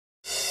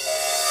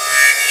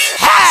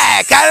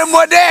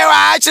Karimode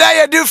wa actually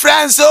a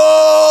difference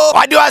so.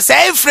 What do I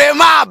say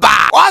frame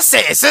aba? What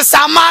say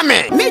sister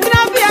mommy? Me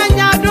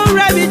trabianya do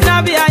rebi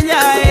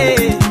trabianya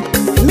eh.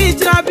 Me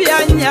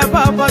trabianya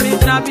papa me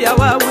trabia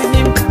wa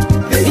winim.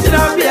 Me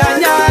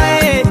trabianya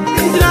eh.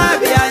 Me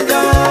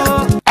trabianya.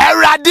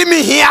 Eradi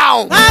mi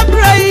hiao.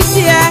 Abrai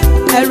here.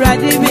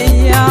 Eradi mi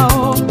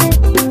hiao.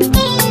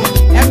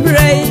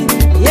 Abrai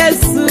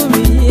Yesu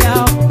mi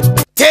hiao.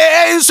 Te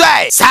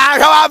inswe.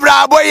 Sanka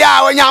brabo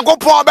ya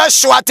onyankopon be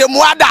so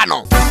atemu ada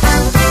no.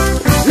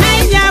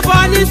 Menya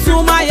body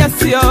suma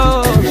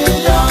yesio.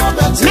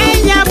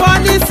 Menya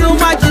body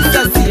suma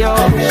Jesus yo.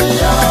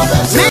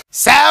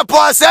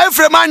 Sepo se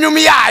fremanum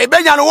ya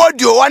ibenya no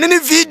audio one ni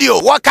video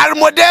wo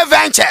Karimode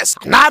Ventures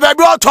na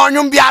bebi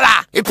otonyum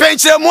biara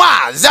ipenchire mu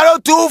a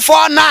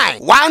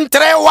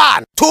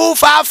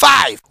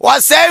 0249131255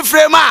 wo se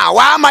frema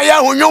wa ma ya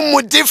hunyum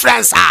mu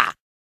difference a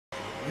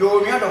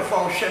yo nua do fa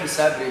wo hwem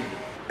sabre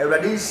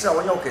ewrade nsa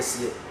wonya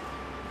okese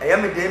eya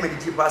me de me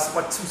di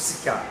passport to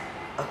sika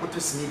akoto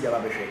sini biara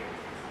behwe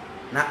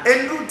na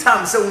endru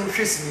time se wo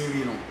hwe sini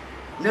wi no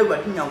na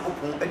ewrade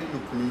nyankopon adi no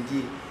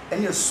kunindie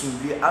ene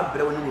asumbi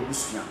abre wo ne wo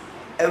busua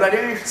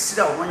ewrade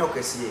sida wo wonya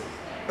okese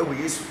ewo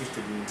Yesu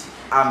Kristo dinti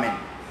amen.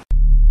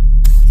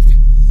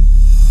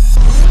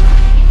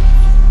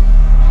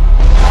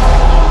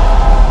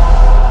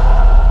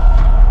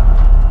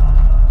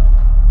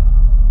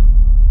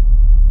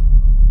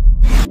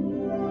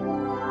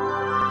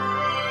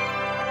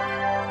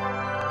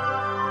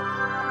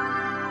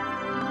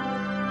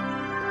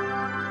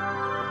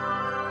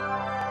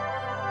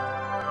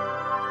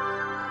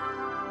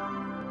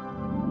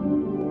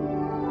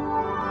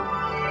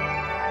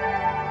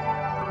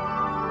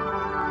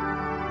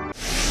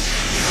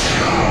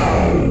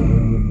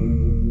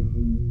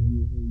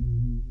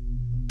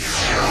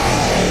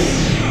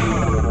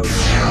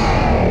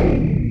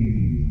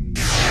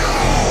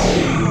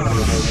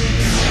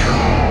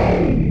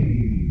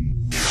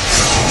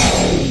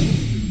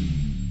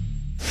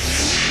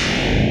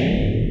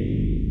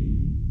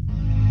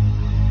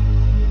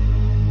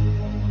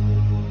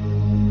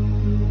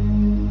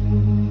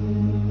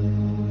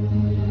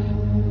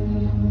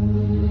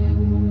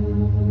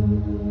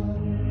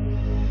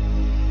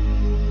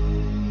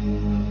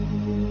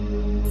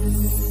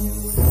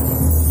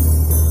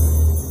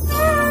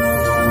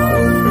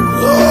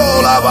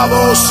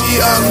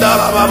 Babosi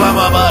andala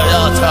baba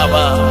ya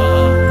taba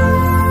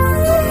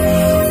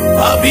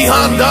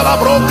abihanda la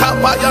broka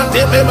paya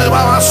debe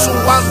baba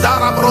suwanda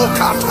la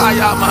broka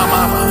taya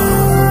mama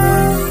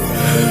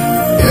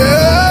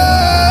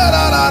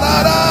la la la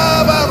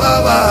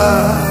baba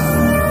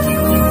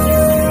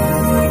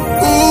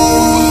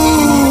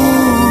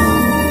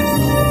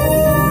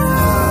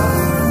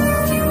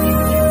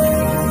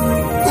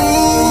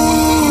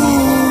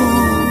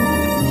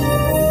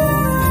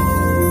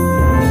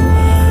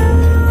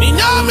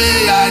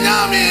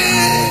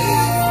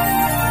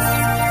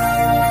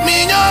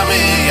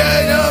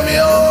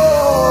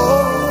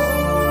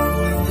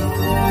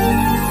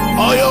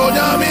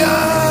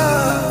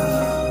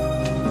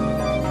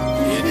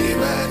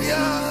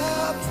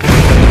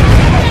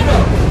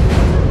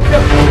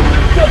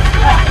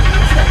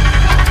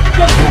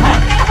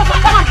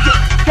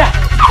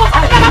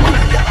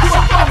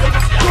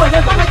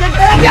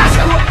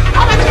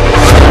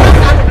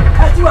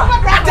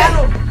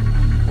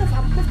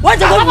What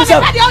you going to say?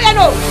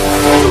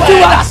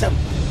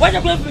 What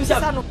you going to say?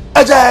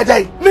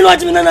 Me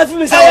want to know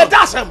nothing. Say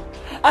dasam.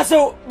 I say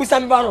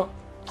Busambano.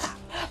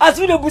 As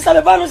we the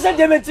Busambano send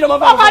them to my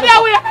father.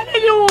 Papa, we are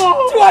you.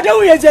 What do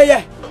we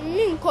say?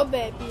 Minko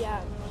baby.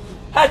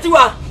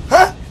 Atiwa.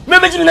 Huh? Me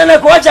me jina na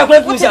ko acha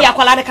kwa fun sam. Ya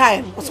kwala ne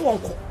kai. What's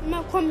wrong? Me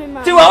ko me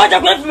ma. Tiwa acha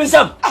kwa fun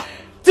sam.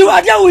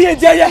 Tiwa dia wo ye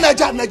je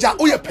naja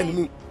wo ye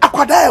panimu.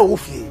 Akwada e wo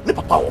fie. Ne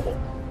papa wo ho.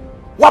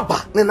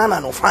 Waba ne nana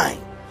no fine.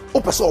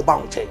 O pese oba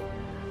nche.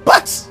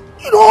 But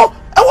you know,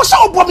 I was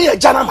so bomb a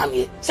jana man.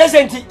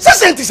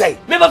 Sesenti say.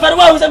 Me ba fa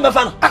wa wo sem ba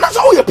fa no. And that's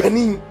all your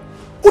penny.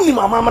 Uni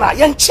mama mara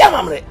yan chia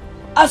mamre.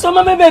 Aso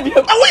mama baby.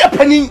 I wo your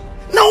penny.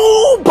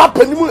 No ba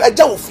penny mu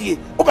aja wo fie.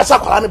 O pese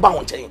akwala ne ba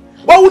wo nche.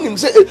 Wa wonim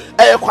se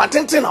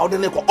kwantenten na wo de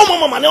ne ko. O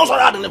mama ne o so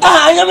ra de ne ko.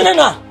 Ah, anya me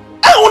na.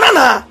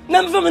 Onana.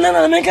 Na me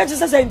na me ka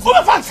chese senti. O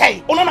be fan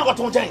say. Onana go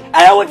to nchen.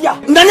 Aya wo dia.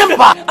 Ndanya me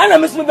ba. Ana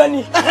me sum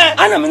bani.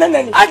 Ana me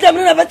nani. Aja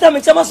me na beta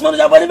me chama sum no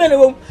jabode me ne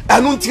wo.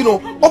 Anu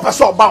ntino. O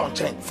pese oba wo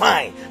nchen.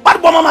 Fine.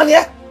 But bo mama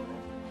ne.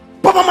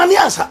 Papa mani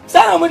ansa.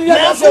 Sana mo dia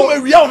na so we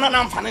wia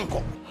onana mfane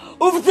nko.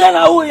 Ufutia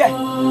na wo ye.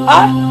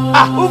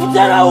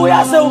 Ufutia na wo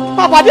ya se.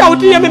 Papa dia wo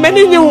di me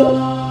mani nyi wo.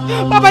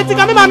 Papa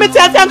tika me ma me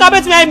tia tia nka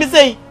betima me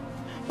sei.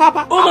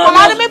 Papa,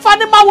 mama me fa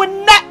ne ma wo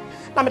ne.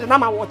 Na me de na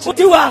ma wo chi.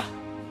 Tiwa.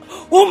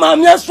 O ma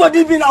me so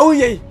di bi na wo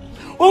ye.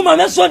 O ma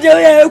me so di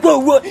ye ko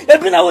wo. E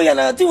bi na wo ye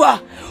na tiwa.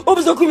 O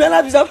bi so ku me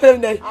na bi so pe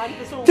ne.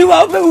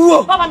 Tiwa o pe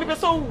wo. Papa me be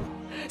so wo.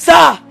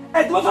 Sa,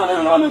 e do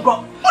fa na me ko.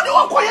 O de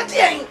wo ko ye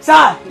tie.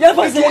 Sa, ye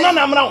fa se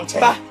na mra wo che.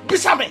 Ba,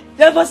 bisa me.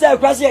 Ye fa se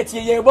kwase ye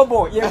tie ye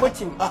bobo, ye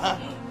botim.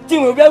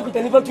 Tim we be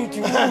akuta ni fa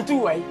tutu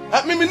wai.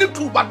 Me ni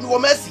tu but me wo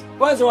mercy.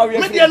 Once we are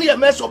media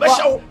mess of a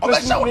show. Me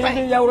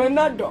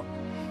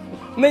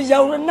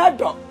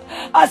Ronaldo.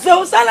 I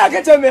saw Sana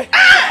get to me.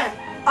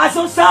 I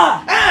saw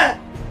Sana.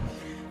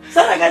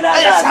 Sana get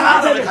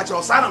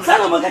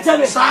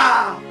me.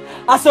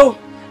 I saw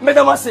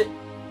Medamasi.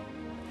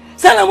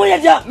 Sana Moya,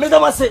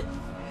 Medamasi.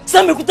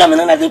 Some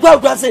Kutamana de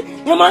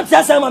Guasi, no man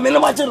says I'm a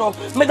Menamachino,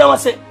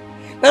 Medamasi.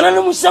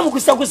 Nana Musamu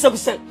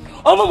Kusaku.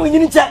 Oh, you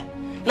need to.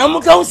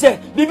 Namuka say,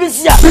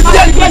 BBC.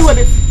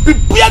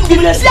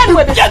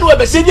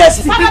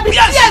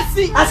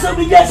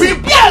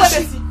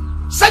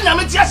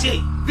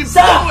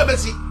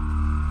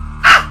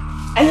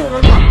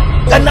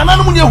 And Nana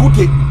Munya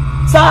Huti,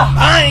 sir.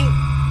 I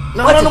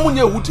Nana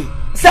Munya Huti,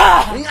 sir. I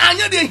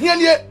know they hear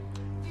you.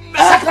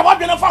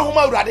 Sacramento found home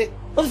already.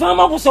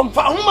 Farmer was some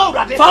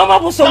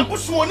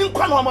morning.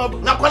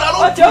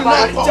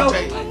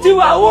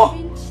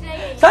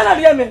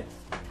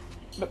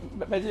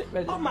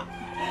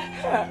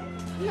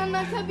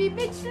 Nana can be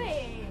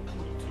betrayed.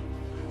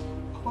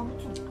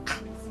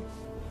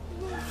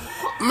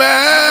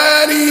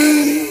 Many.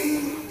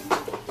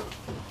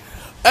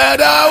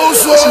 And I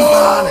also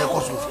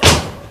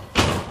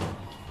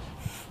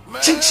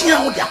Chichia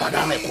would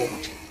Yapadana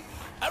quote.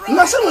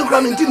 Nothing will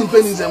come into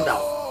pennies them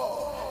down.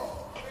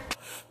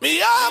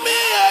 Miami,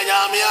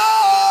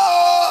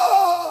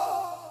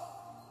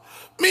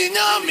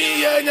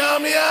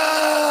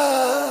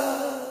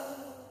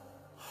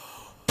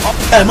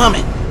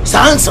 Mammy,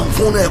 sounds some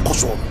phone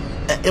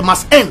it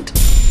must end.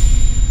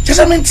 Just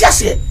a minute,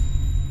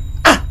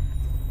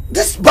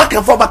 this back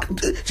and forth back.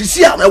 She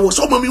see I was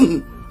so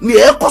many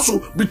near Koso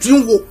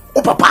between wo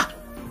o papa.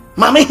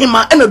 Mammy him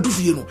and a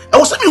dufino. I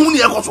was saying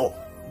near Koso.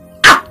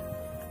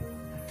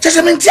 Just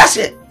a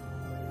minute,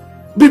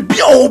 be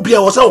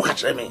was so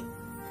catch me.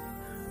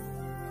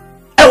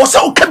 I was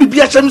so can be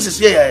a chance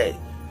here.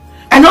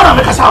 And not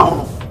make a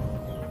sound.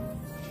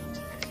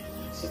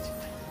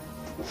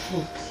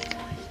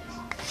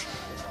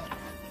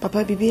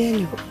 Papa bibi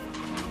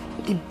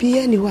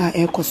anywhere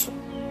Ekoso.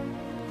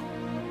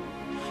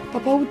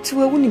 Papa would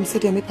wouldn't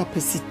say me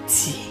papa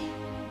city.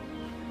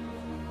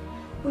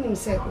 Wouldn't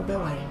say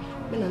Obewari,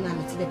 when I'm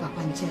not the papa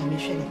and Jamie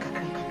Shelly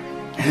Kakan.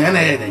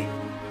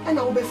 And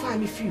I'll be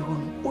fine if you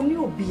home, only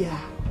Obia.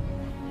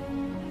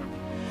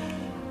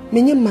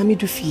 Many mammy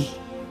do fee.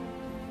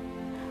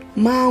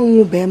 Ma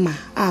Bema,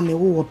 I'm a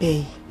woo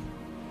obey.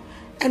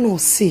 And I'll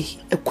say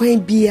a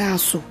quaint beer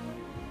so.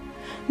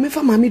 Me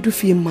fa mami do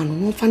fie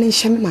man won fa ne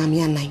hye me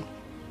mami anan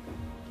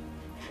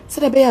se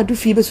da be ya do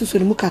fie be susu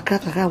ne mu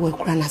kakra wa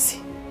kura nase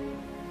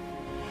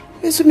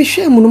me so me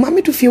hwe mu no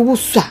mami do fie wo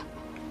so a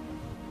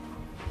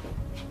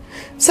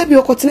se bi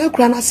okotena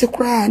kura nase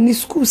kura ni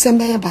school se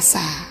mbe ya basa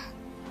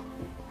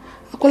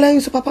akola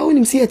yin so papa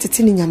wonim se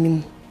yetete ni nyame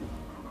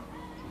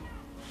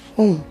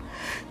mu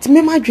ti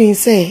me madwen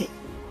se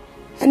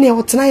ene ya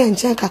wotena ya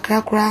nchen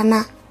kakra kura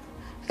na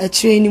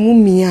akire ni mu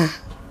mia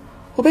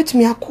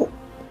obetumi akọ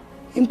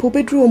impo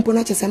bedru ompo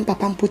na chese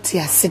papa mpoti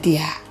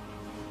asedia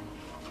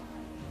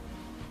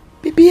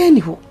bibi eni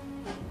ho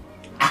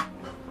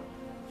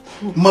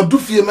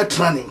madufie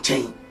metra ne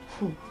nchen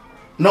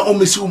na o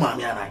mesi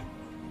umami anai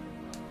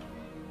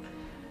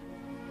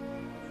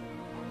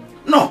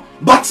no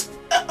but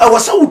I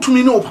was so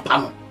utumi ne o papa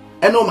no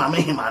ene o mama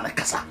hima na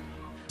kasa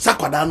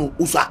sakwada no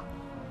usa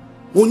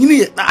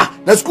wonyini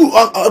na school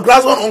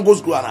grass on go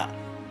school ana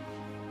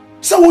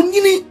so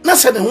wonyini na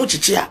se ne ho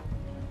chichia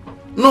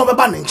no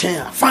beba ne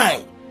nchen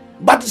fine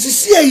but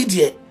sisi ayi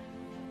de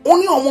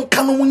oni o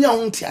ka no munya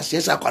ho ntia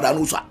hye akwada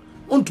no so a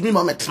ontumi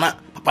ma metena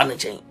papa ne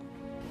nchen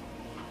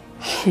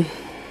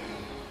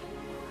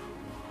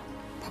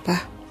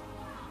papa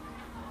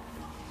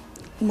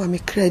mama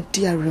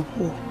kredi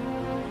arewo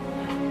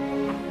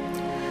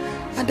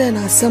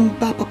adana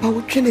samba papa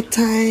wo twene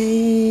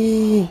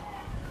tai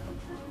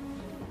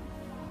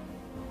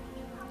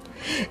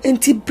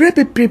enti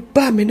brebe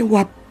ba me ne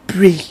wa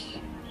bre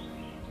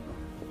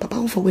papa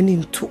won for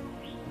winning too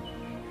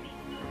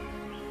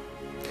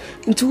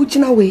into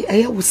ugina way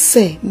I will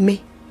say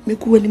me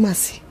ku wani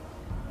masi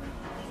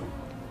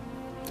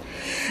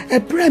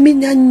ebra me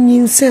nya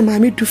nyinse ma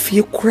me du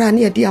fie kura na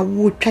ye de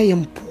awo twa ye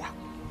mpoa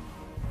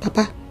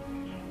papa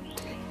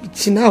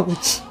gina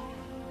awochi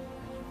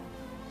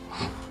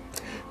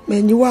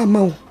menyi wa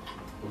mawo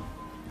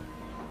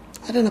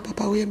adana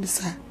papa wo ye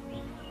misa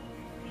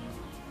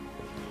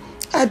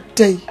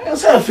adai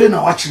say fe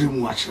na wa chire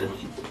mu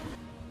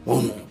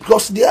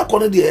because they are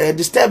going to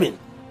disturbing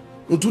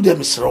into them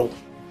misro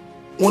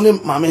only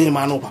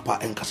mama no papa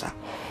enkasa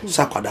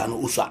sakwada no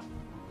usa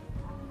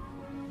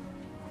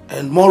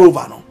and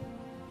moreover no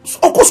so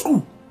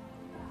school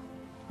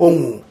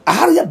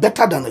ahari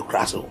better than a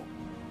class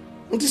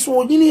it is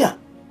so yinia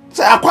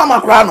say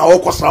akwama kra na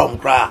okosra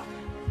kra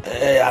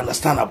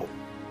understandable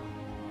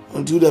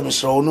until them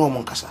misro no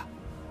monkasa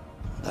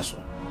that's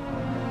all.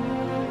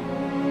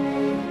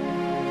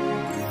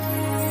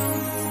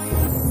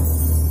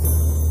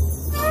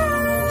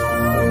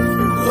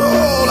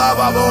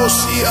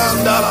 Babosi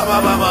andala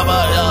baba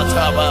ya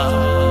taba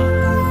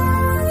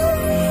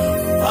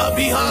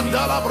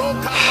abihanda la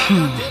broka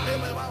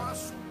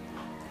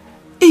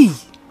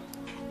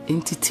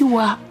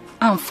entitiwa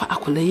amfa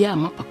akoleye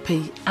ama papa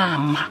yi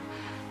ama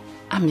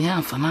ame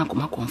amfa na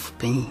akoma konfu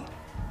panyi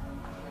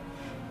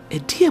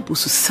edi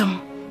ebususam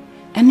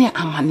ene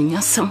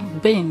amaniyasam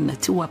ben na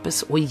tiwa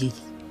pese oyi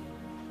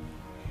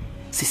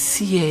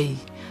sisiye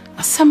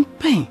asam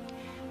pen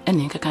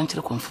ene nka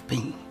kanchire konfu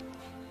panyi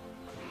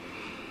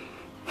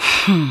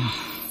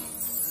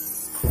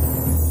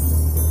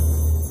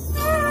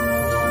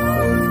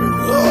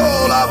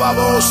La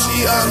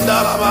babosi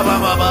andala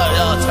baba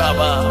ya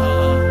taba.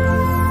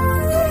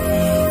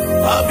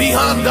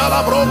 Abihanda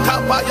la broka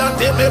paya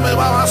debe me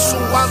baba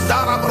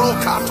suanda la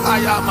broka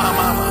taya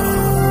mama.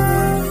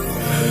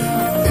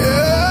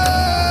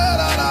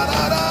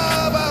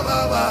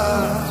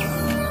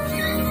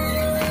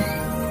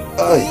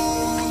 Ay.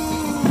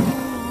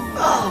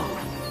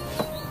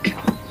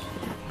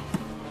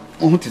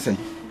 Oh, ti say.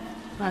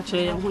 Ma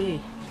che ya hu.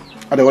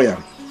 Ade wo ya.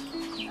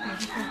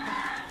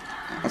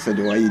 Asa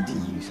de wa yi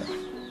di sa.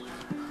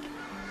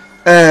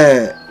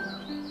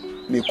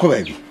 Me ko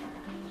baby.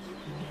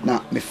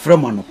 Na me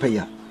frema no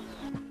peya.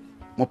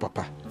 Mo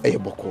papa eye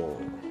boko.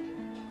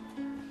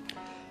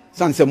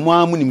 Sanse mo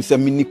amu nim se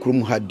mini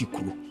krum ha di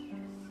kuro.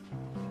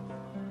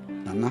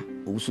 Nana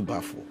owusu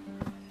bafo.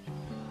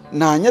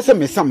 Na anya se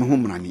me sam ho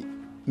mrani.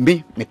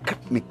 Me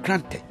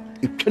krante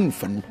etwa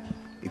nufa no.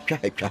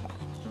 Etwa.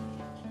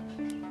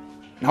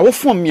 Na wo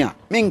fom me a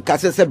me nka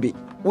se be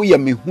wo ya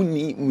me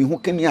hu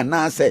kani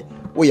ana se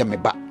wo ya me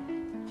ba.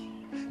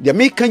 Dia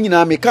me kan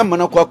nyina me kan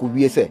mana kwa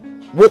wie se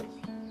wo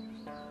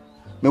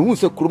me hu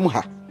se krum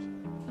ha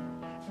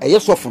eye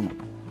sofo no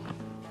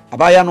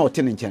abaya na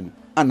ote ne nchen no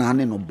ana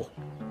ne no bo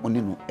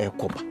one no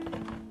ekoba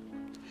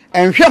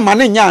enhwe ma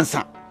ne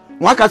nyansa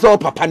waka se o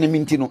papa ne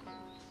minti no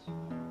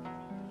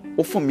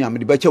wo fom me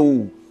amede ba cha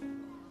wo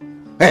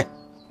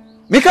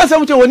me kan se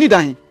mo che woni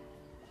dan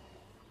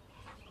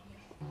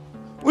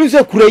wo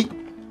se kurei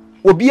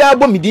obi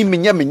agbo medi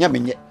menye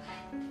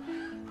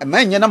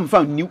ama nya na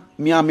mfa ni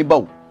mi ame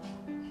bawo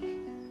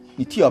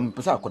iti am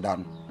pesa akoda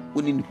no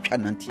woni ni twa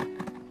nanti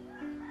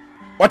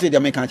what did you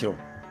make kanchiro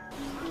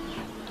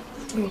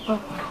papa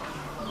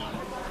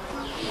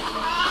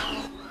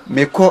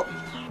meko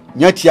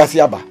nyati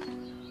ase aba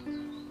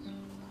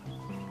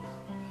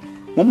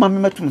mo mama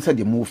metum se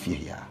de mo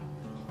fie ya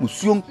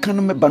musuo nkan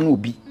no meba na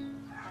obi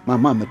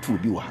mama metu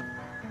obi wa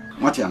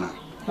what ya na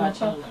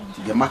Papa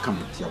de makam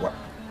tia wa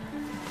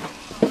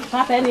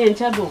papa eni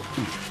enchado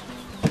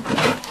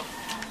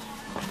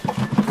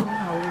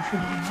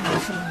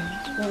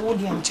wo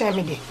di am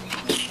cheme de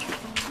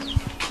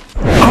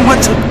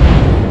amate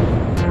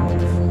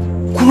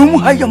kurum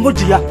ha ya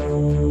modia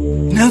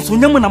nanso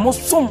nyam na mo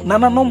som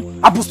nananom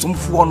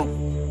abosomfo no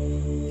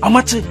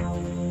amate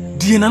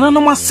die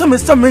nananom asem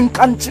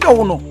nkan kire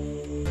wo no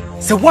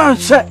se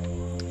wanhwe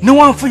ne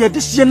wanfo ye de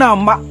hye na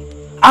ama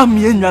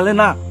amie nwale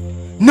na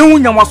ne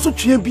wunya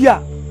wasotwe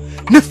bia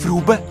ne firi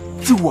wo ba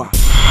tiwa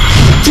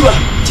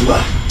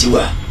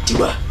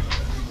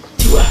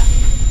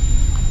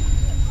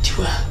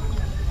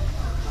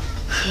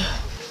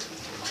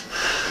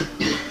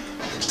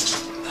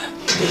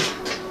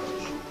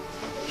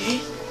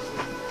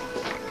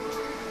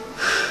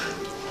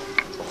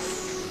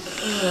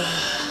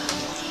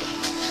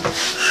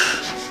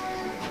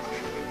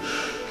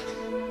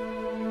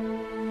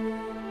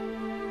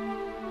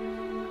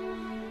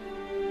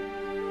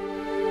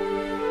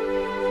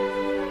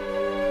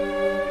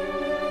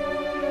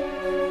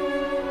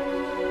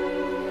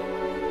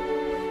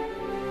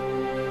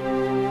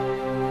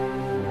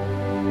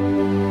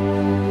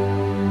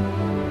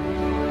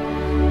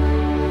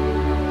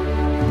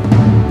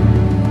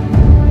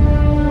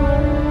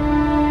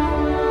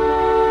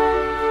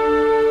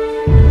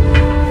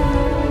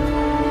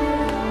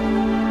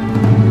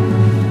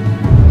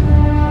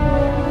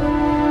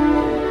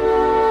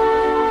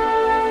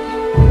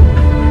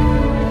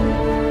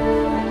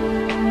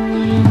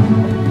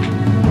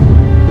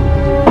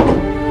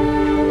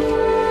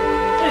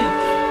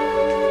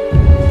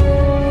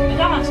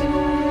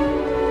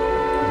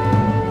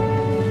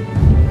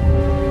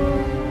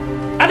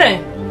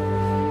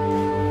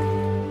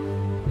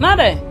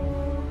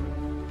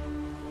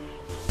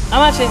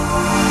Amache.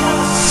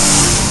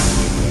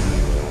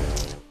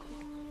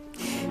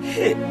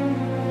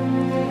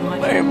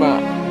 Mama,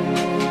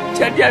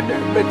 jadi ada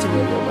betul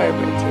mama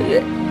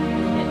ye.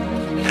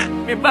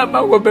 Me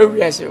mama wo be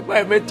wiase,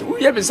 mama tu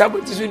ye me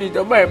saboti suni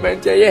to mama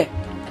ye.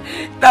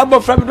 Na mo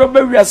from do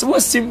be wiase wo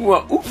simu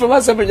a, u from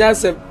asem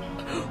nyasem.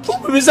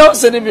 U bi sa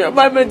osene me,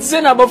 mama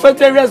se na mo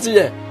fete wiase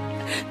ye.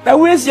 Na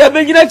we si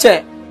abegyina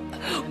che.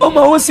 O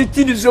ma wo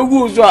sitini so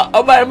gu so a,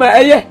 o mama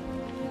ye.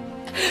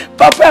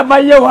 Papa ma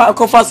ye wa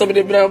akofa se me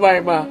de bra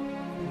mama.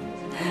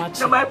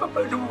 Na my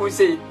papa do mo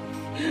say.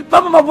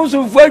 Papa ma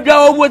boso fu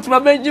adwa o moti ma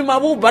menji ma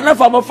bo bana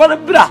fa ma fa na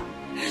bra.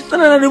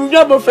 Tana na mu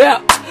ma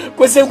fa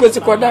kwese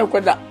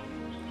koda.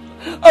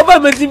 Oba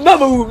meti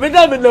mama wu me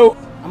da me no.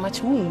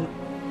 Amachi wu.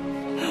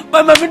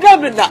 Mama me da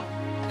me na.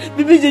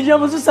 Bibi je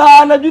jama so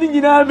sa na juni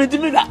nyina me di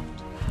me da.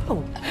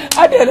 Oh,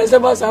 ade na se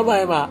ba sa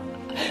ba ma.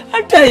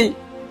 Atai.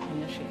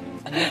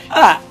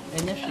 Ah,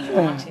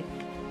 Amachi.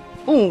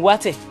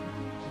 Wate.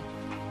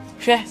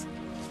 hwe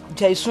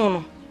Jason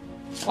no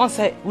on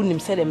say wonim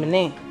say dem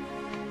ne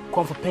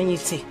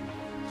konfopanyite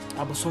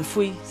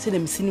abosomfoi say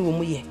dem sini wo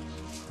mu ye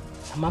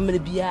amamre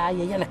bia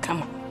ye na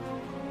kama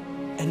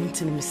enu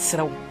tini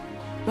misrew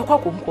na kwa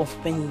ko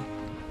konfopanyi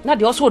na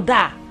de oso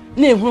da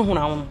na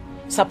ehunhuna wo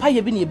sapa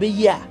ye bi na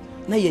ebeyi a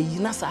na yayi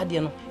na sa ade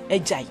no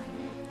ejai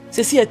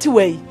sesi ati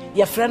wei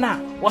ye frɛ na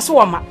wo so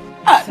wo ma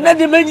na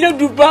de menya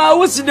dupa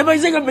wo si de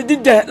menya me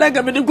dide na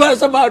ga me de kwa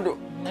samado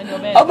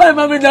oba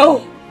ma me na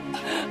o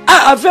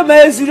afa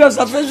ma serious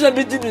afa so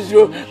be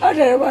tinizio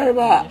ade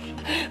ba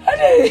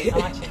ade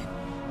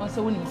o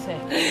se woni se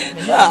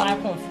me na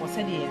konfo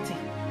se de yete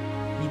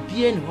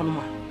bibie ni hono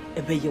ma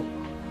ebeyo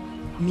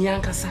mi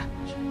ankasa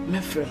me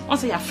frɛ o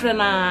se ya frɛ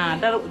na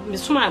da me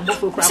suma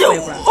abofo kura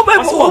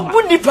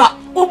kura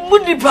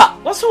obudipa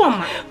wo so wo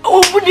ma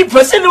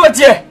obudipa se no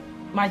tie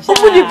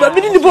obudipa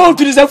mi ni bo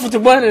utilize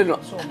football no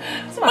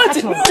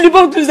mati ni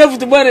bo utilize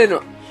football no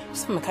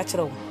se me ka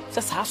kyerɛ wo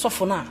se sa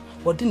asofo na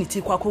wodi ni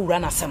ti kwa ko wura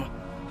na se no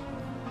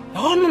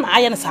no na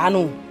aye na sa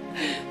no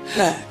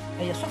na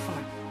aye sofo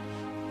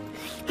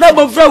na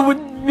bo fra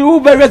wo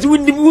ba rati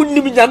wonni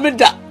Nyame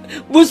da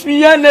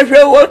busmi ya na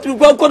hwe wo tu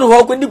kwa no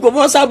ho ko ni ko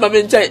mo sa ba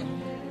me nkyai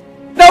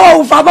na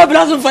wo fa ba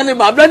bla so fa ne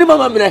ma bla ni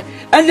mama mene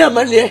anya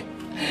mane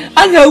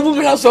anya wo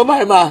bla so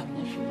mai ma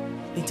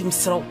intim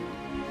sro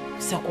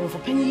se konfo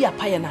panyi ya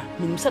paye na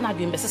minim se na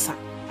adwen besesa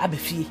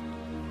abefie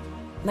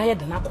na ye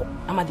de na ko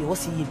ama de wo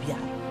se ye bia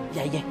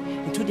ya ye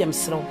intu dem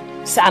sro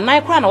se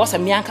anai kra na wo se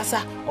mi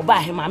ankasa oba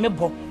ahema me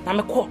bo na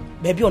me ko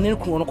ba bi one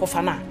kunu no ko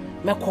fa na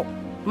me ko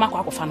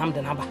makwa akofa nam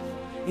de na ba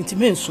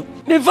intimensu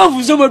ne fa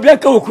fuso mo bia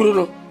ka okuru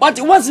no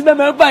wati wasi be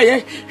me ba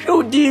ye hwe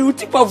odi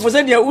uti pa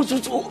fuso ne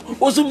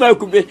osu ma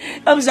kube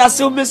am sa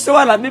se o me se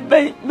wala me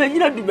be me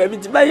nyina du ba mi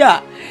ti ba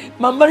ya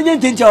mama nya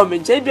ntencha o me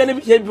nche bia ne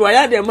me bi wa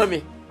ya de ma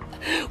me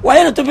wa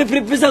ya to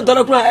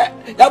 $3 kura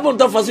ya bon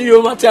to faso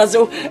yo ma ti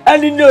aso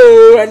ani no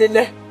ani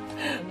ne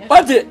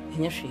wati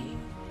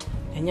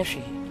enya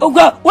hwe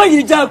ogwa wa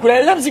yiri ja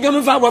kura lam siga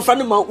me fa abofra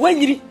no ma wa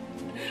yiri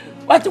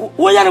wati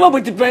wo ya ne ba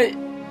boti pe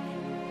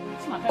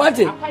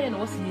wati apaye na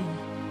wo se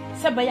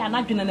sebe ya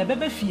na dwena na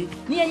bebe fie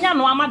ni enya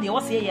no ama de wo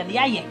se ye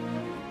ya ye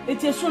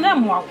eti su na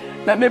moa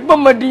na me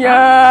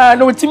bomadiya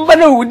na otimba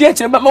na wudi a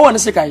kire ba ma wona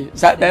sekai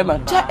sa da ma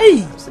cha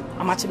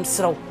amachi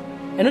msrew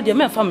eno de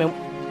me fa me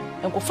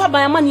enko fa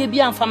ban ama ne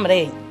bia mfa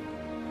mre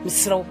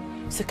msrew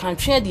se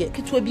kantwe de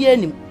kitwa bia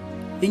anim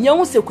enya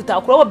hu se kuta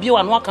akora wo bia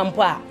wa no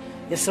akampo a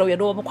ye srew ye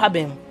do wo kwa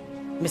ben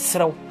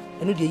msrew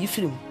eno de yi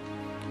film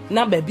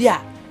na ba bia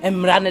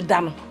emra ne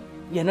da no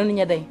ye no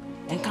nya den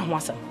enka ho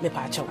asam me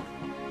pa achew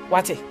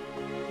wate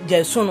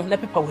Jason no na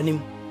pepa wanim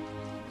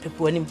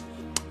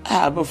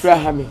bofra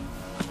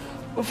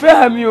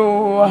hami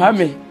o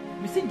hami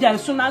mi si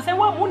Jason na say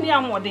wa mu ni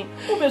ahoden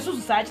wo be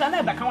susu sa acha na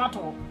e beka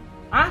wato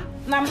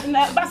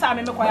na basa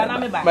me koya na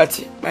me ba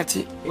mati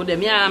wo de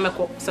mi a me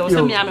ko se wo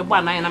se mi a me bo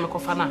anan na me ko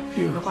fa na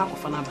me ko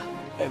akofa na ba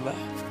eba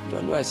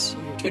do wasi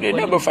kire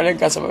na bo fa le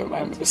kasa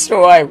ba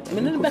so why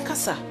me ne be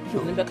kasa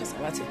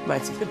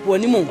mati pepa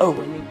wanim o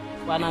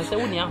wa na say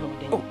wo ni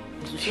ahoden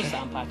susu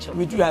sa ampa acha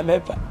we do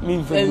amepa mi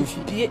mfa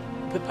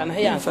pepa na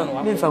ya ansa no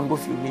wa me fa go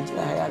fi mi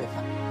jira ya le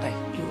fa ai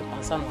you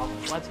ansa no wa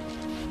what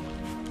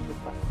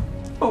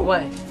oh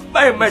why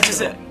bye my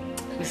sister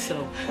so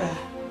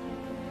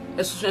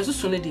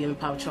esu ne de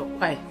empa cho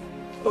kwai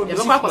e be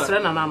kwa kwasere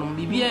na nanom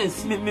bibia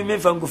ensi me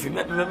fa go fi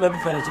me be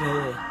fa na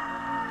jira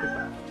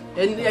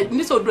ya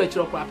ni so do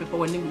achiro kwa pepa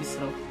wani wi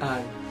sro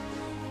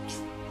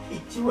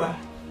itiwa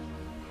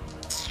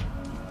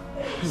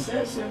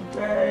session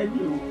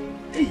value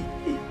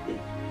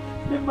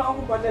me ma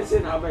ko ba na se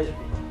na ba ye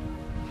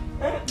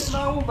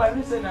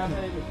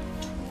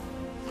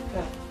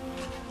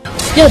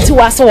ya ti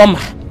wa se wo ma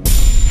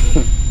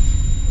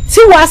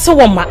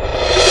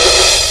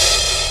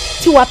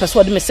ti wa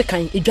peso de me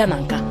sekan edwa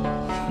nanka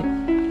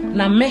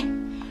na me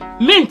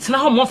ntena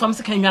ho mo fam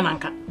sekan edwa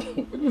nanka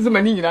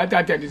zema ni nyina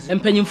atata dis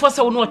empanyimfo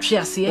se wo no otwe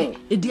ase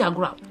edi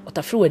agora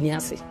otafre wani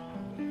ase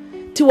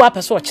ti wa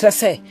peso o kire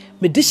se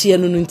me de hie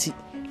no nti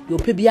yo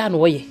pe bia na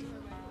wo ye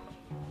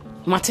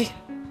mate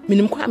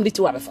minim kwa am de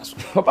ti wa befa so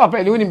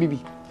papa ni woni bibi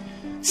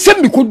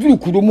sembi koduru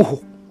kuromu ho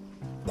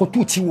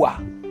kotu tiwa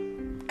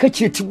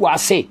kachi tiwa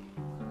se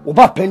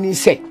oba pani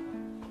se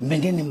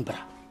menene mbra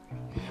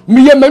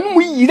miye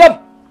manum yira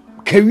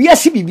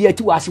kawiase bibia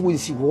tiwa se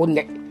wonsi ho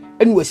ne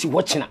enu wasi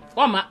ho chena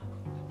wama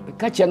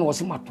kachi na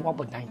wose mato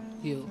abodan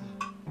yo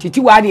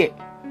titiwa de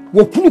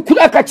wo kunu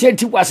kachi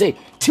tiwa se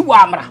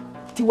tiwa amra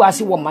tiwa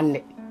se wo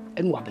manne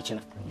enu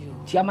abechena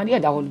ti amane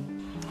da ho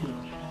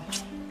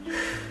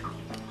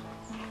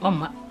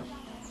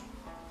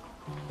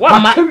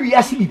wama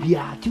kawiase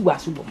bibia tiwa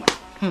se wo man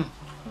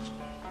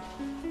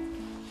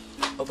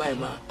obai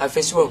ma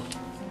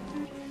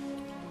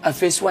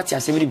afeso ati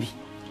asebiri bi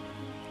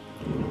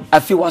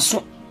afi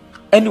waso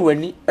eni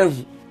wani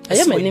ahu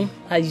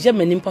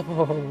ayemanim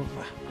papa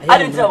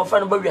ade tira wo fa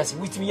no ba wiase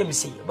witimi ye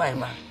mesei obai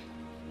ma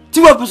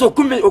ti wa puso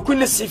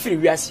okune sifiri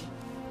wiase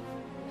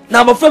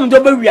na mo fam do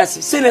ba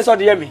wiase se ne so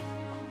de ye me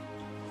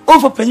o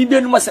fo panyi bi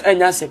enu ma se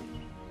anya asem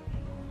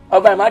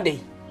obai ma dey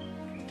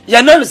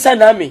Ya no say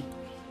Nyame.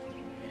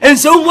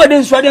 Enso wo de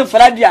nso de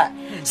mfra dia.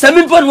 Se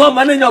me pon wo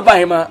ma na nya ba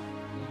hema.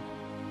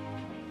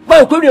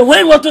 Ba ko de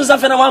when what nsa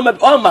fe na wa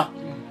ma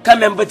ka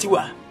membati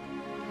wa.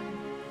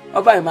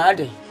 Oba hema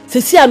ade.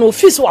 Sesi a no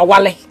office wa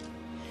wale.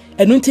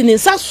 Enu nti ne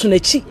nsa so na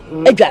chi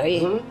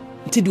adware.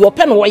 Nti de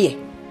ope no wo ye.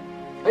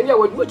 Anya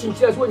wo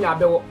chinchira so nya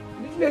abewo.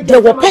 De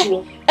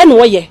wope ene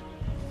wo ye.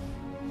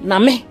 Na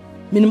me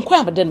minim kwa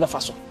abede no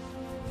befa so.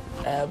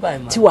 Ba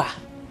hema. Tiwa.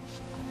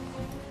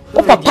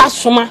 O papa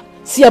soma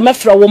si e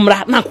mefra wo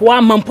mra na ko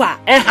amampo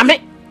a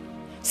hame.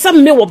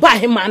 Sam me wo ba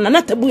hema na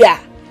natabu ya.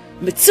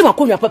 Me ti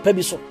makonwa papa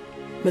bi so.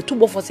 Me tu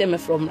bofo se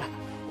mefra mra.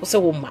 Wo se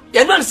wo ma.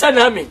 Ya no say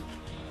Nyame.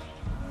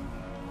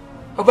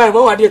 Oba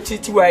hema wa de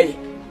titi wa yi.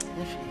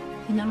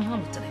 Nyame ho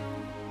botre.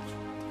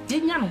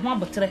 Di nyame ho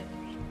botre.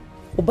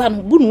 Oba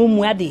no bu no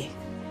mu ade.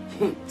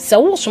 Se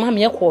wo soma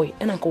me ekoi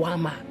na nka wa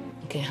ma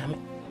nke hame.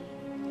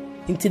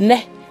 Nti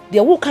ne de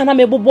wo kana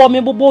me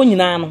bobo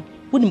nyina no.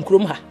 Wonim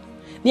krom ha.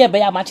 Ne be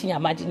ya machi nya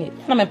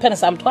na me pene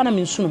sam to na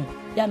me nsunum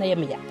ya na ye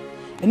me ya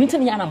eni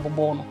tin ya na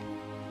bobo no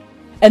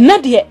enna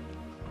de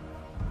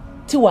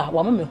tiwa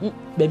wa ma me hu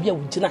ba bia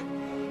wugina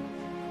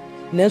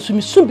na nsu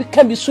mi su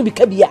bi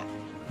ka bia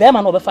be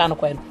ma na obefa no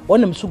kwai no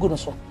wona me sugu no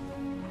so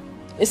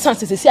esan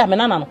sesesi a me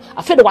nana no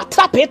afa de wa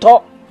trape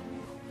to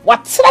wa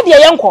tra de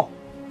yenko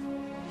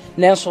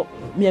na nso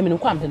me amini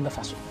kwa amde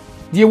befa so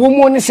de wo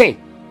mu ne sei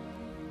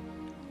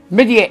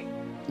me de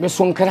me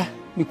sonkara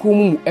mi ko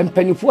mu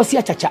empanifo si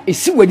achacha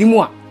esi wani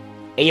mu a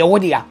eye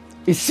wodia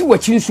esi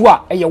wachi nso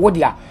a eye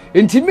wodia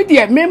enti mi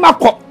de me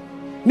makọ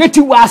na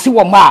ti waase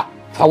wo ma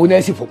fa wo na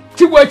asifo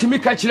ti wo atimi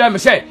ka kire me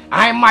say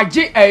ai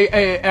mage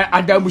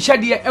adamuhye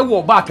de e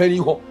wo ba kan yi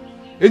ho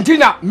enti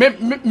na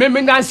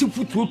me nansi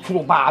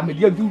futuo ba me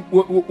de adu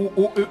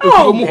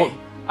mu ho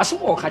aso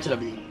wo ka kire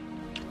me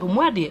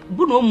mu ade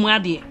bu no mu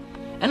ade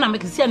e na me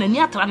kisi na ni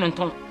atra ne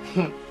nton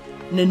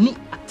na ni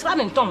atra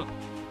ne nton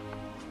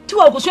ti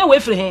wo ko so we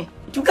firi he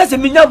Tu kase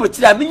minya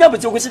botira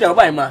ko si da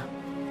ba ma.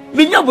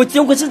 Minya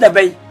botira ko si da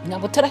bai. Nya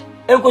botere.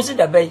 Ko si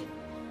da bai.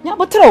 Nya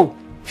botere o.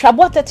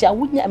 Hwabo tete a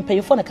wunya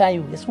empayefo na kan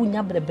yo. Yes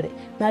wunya brebre.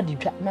 Na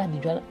adidwa.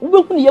 Wo be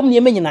hu ne yam ne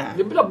yam nyina.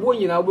 De bla bo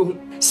nyina wo be hu.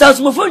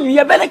 Sansumofo nyu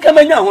ye bele ka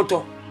manya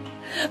hoto.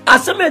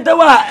 Aseme da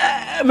wa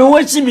me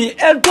wochi mi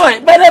entoi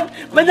bele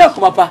manya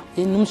komapa.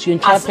 Enum suo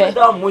ntwa pe. Aseme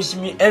da mo shi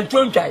mi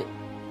entoi ntwai.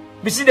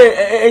 Bisi de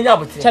enya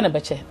botira. Chana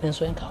beche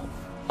benso enka ho.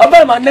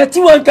 Aba ma na ti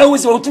wan ka wo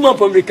se otuma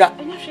pomrika.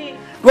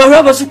 Wo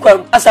hwa su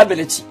kwam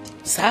asabelechi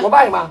sa wo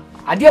bai ma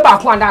ade ba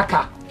ko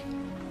anaka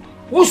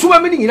wo suma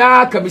mi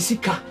nyina ka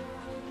misika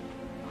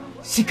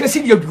sika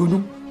si dia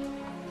bionu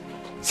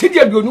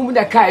mu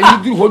da ka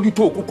ni duru hodu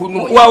to kokko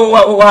no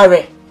wa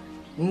re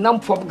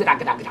nam fo gida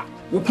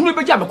wo kunu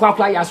be ja me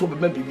kwakwa ya so be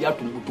ma bibi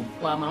atungutu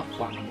wa ma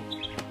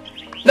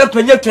na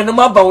panya twene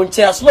ma ba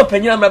wonche aso ma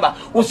panya ma ba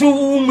wo so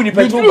mu ni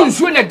petu ba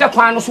nsuo na da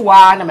kwan no so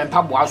wa na me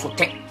mpaboa so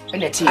te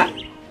na ti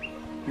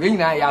we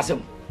nyina ya asem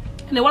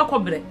ne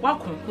wakobre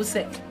wakon ko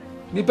se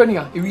ni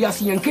penia ewi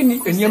ase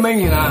yankani eniema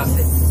nyina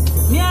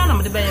mi ana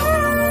me de be yo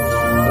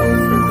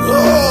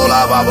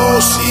la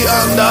babosi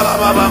andala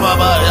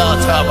baba ya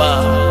taba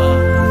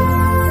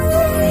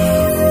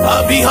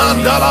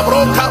abihanda la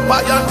broka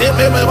pa ya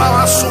tebe me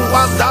baba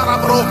suwanda la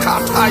broka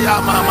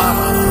taya mama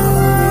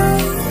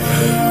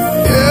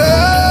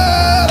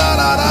la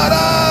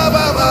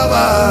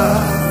baba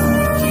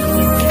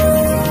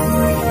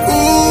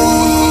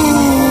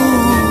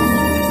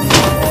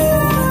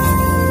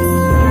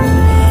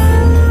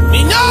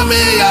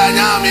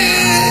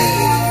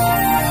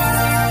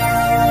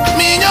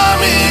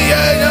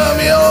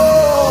Nyame oh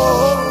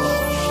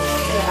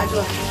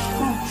Adwa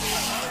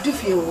du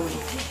fie wo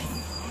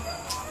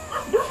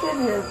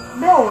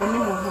be o ni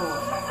mo ho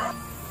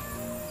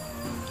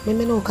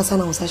me no kasa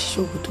na usa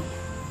shisho gutu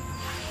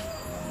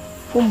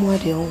o mo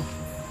ade o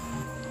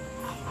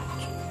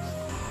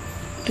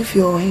du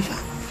fie o hifa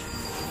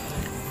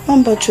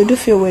Mamba chodu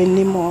fie wo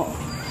ni mo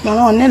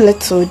mama on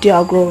little di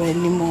agro wo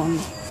ni mo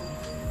no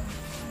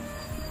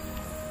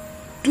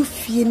du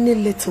fie ne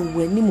little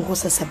we ni mo ho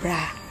sesebra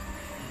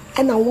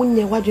ana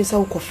wonye wadwe sa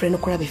wo kofre no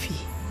kora be fie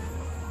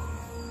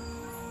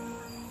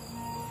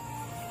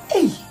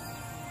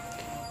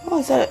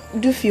Oza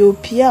du fie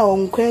opia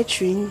on kwa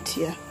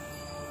trintia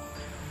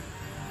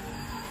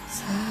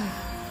sa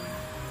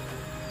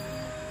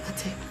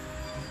ate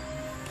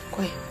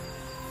koi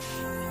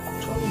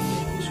to ni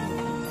so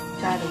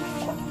tare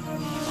ko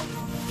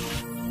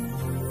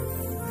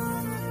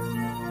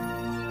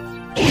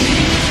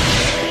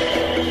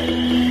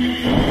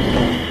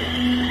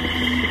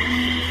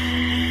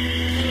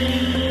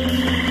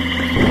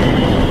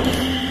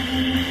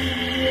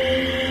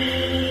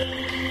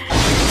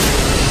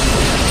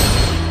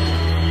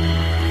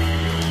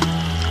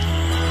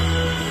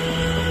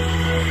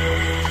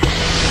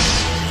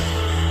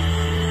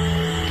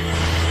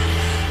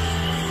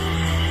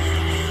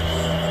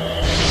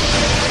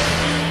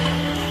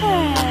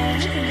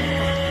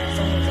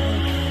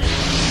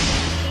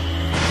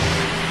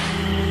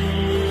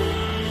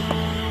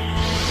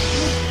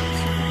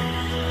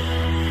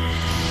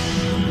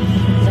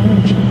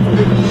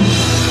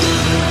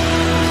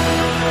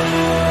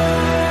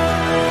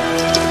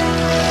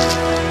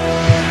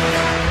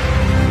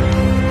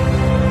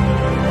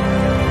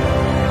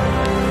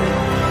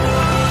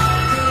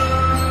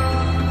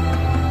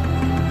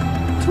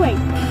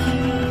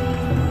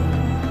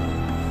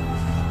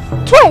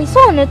Tway, so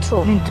on it.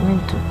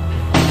 Minto.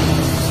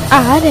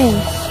 Ah, then.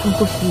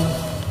 Coffee.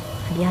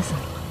 Yes,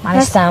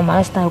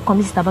 Master,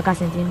 come to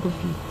Tabaka and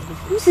coffee.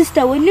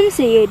 Sister, when you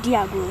say,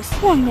 dear girls,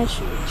 one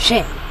measure.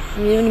 Share.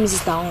 You know,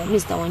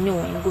 Mr. One, you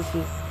and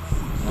coffee.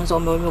 And so,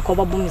 you call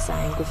Boomis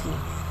and coffee.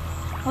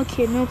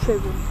 Okay, no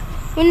problem.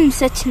 When you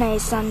such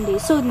nice Sunday,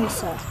 so,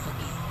 sir.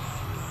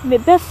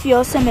 Maybe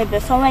feel some maybe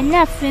for when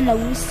you're feeling a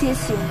will see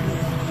you.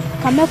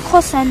 Come a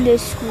course Sunday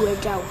school a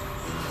job.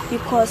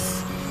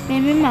 Because,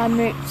 maybe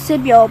mamma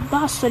said your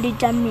boss solid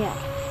jamia.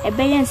 A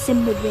bay and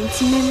simple me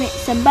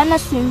some banner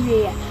swim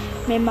here.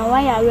 May my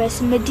wire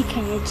rest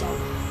medical job.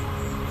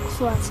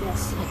 So,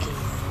 yes, okay.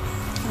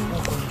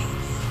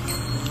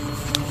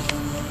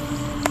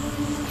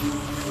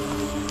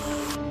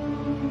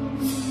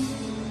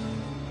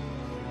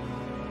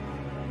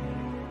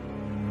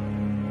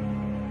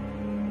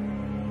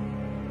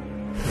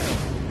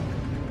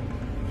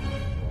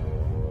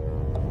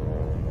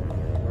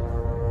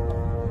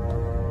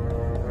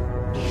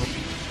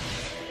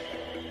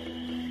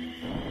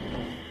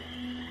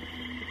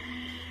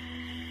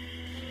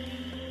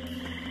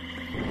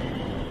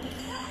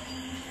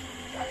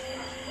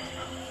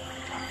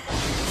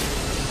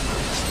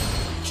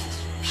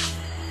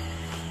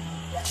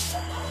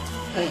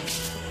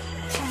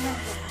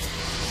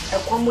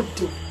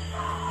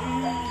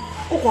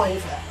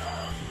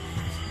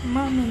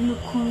 Mamma, no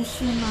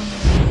consume.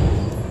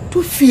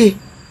 To fear.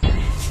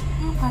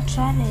 I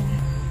tried it.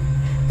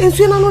 And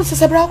soon I know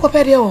it's a brown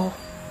perio.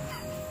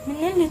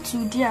 Nearly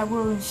 2 dear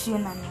girls,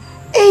 soon.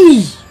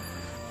 Eh,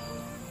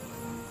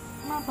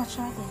 Papa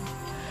tried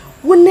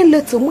it. One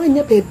little one,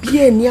 your baby,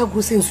 and your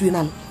goose in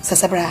Sunan,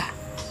 Sasabra.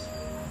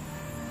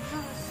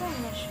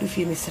 To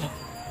fear, Mister.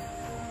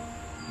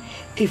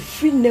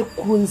 If we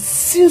never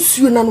since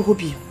you none will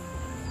be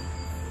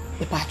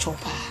a patch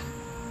of pa,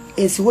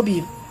 as you will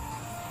be.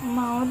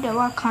 Ma, the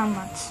work come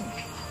at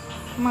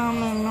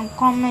Mamma, no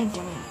comment.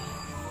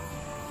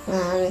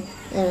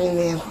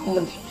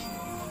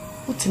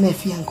 What's an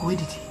effie and go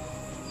with it?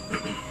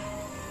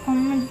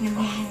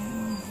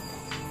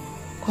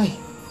 Quite,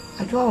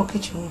 I draw a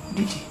kitchen,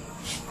 did you?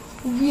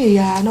 We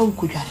are no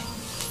good at it.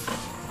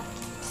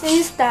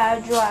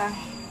 Sister, draw.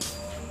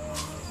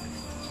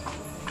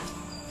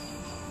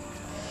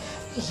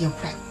 You're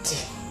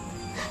right.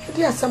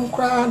 There are some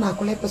crown I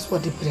collect us for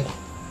the bread.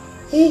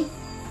 Eh?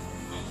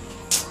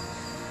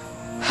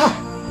 Ha!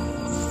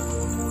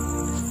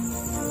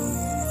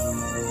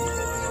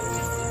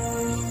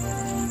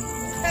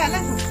 Hey,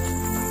 listen.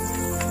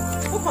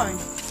 Who calling?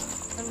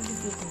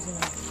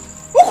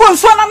 Who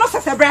consona no se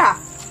sebra?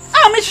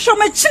 Ah, me show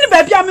me chini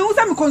baby am who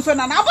say me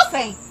consona na abo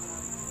say.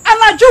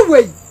 Anajo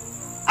wey.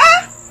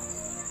 Ah?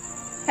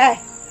 Hey.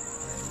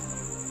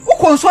 Who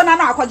consona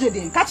na akwaje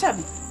den? Catch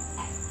me.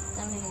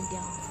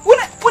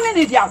 Wouldn't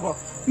need Diago.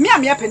 Me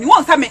and me penny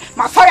won't me,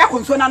 my fire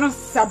consona no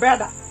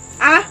sabrada.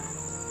 Ah?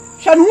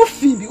 Shall who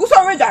Phoebe? Who's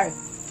already?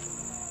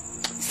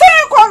 Say,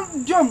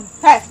 come, Jum.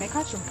 Hey, make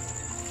catch him.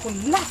 For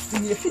last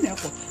in your funeral,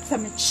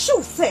 some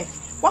show say,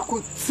 what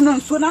could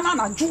Snan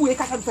Sonana and Jew wake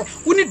up and say,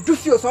 we need to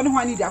feel so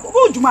one need.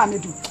 What do you want me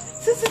to do?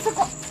 Sister,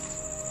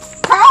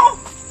 cow?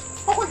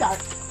 What would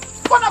that?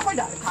 What up with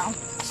that cow?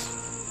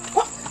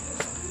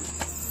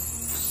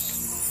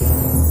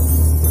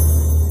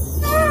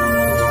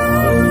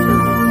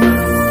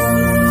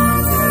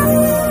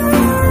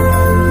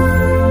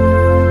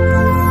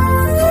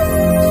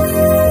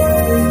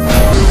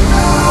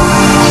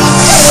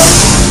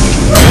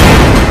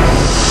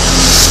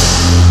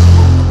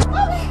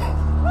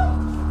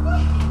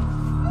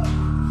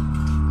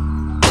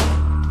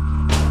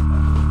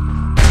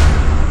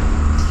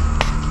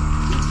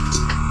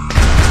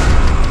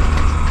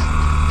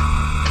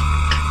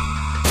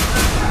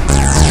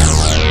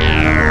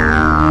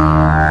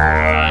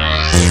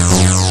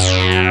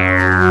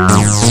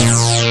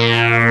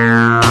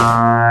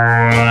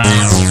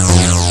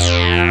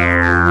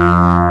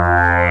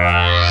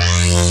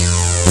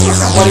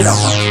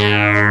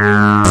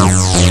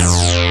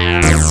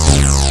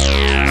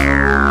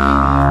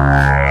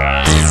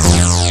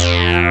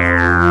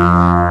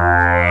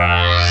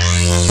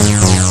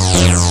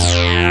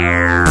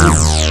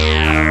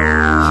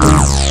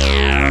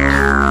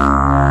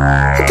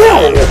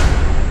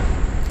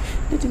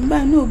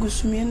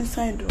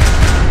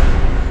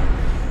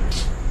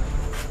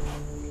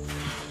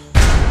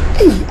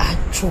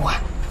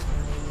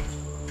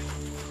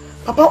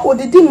 Papa, what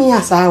did me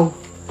as how?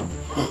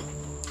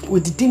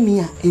 What did me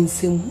and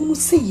some who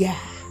say ya?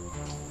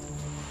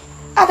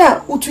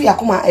 Ada utu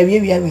yakuma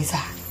area with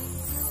her.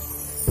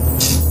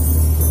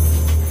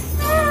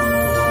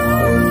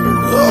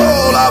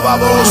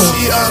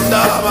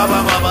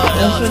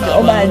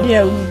 Oh, my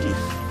dear Woody.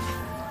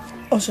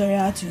 Oh, sorry,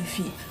 I to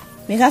fee.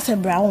 Make us a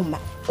brown man.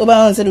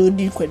 Oba said, would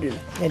you quit it?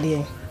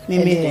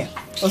 Maybe.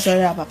 Oh,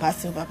 sorry, Papa,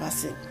 Papa.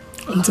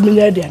 Into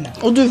me, Diana.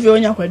 Oh, do you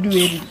know what do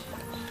it?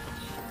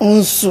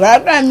 On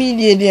swagger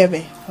media,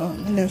 dear. Oh,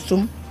 and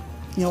some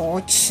your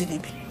watch silly.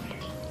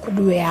 Could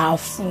we have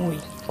for?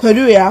 Could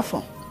we have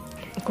for?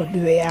 Could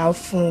be our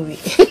phone.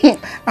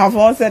 I've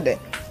also said it.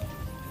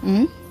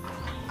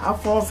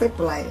 I've also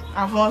applied.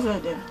 I've also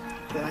said it.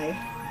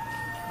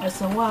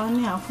 It's a one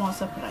year for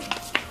supply.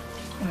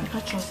 And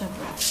catch us a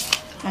brush.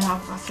 And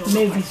have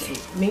maybe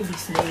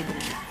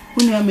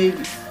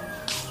maybe.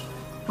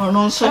 Or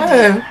no, so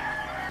I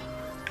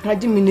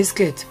didn't mean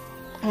skirt.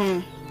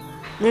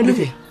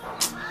 Maybe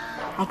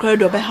I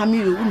cried over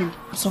Hammy.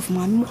 So for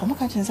my mom,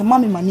 catching some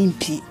mammy, my name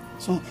P.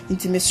 So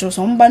intimate show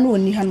some banu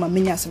only had my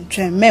minions and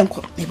train men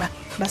called neighbor.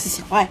 That's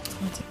it. Why?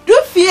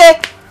 Do fear.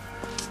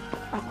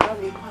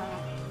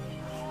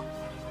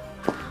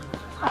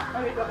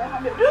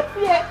 Do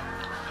fear.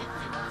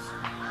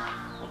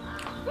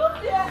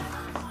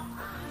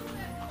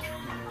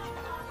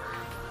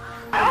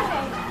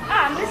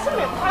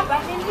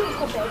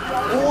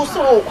 Oh,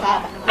 so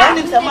crab. Then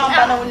it's a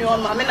man on your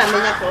mamma and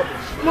a problem.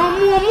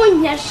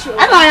 Mamma, yes, and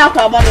I have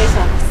to abandon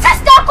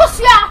Sister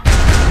Cosia.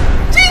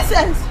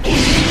 Jesus.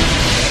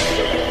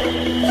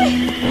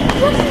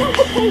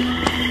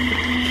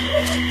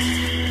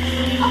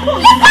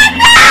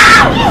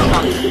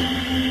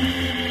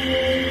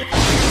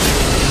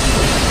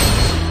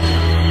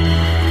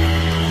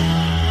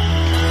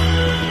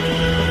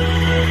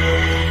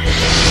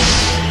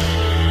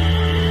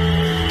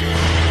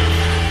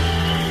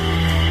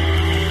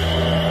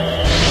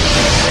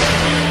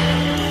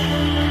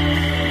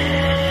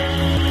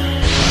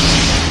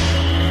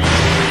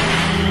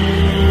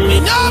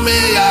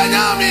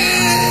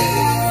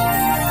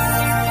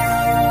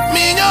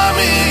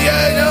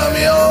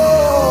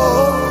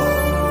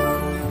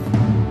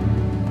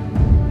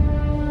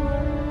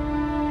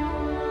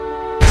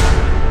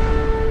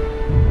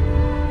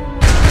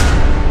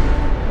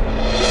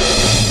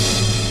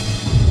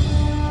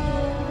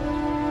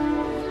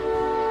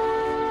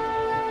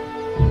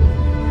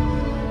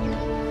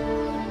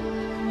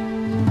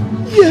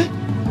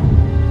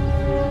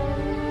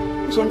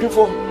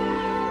 For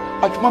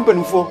at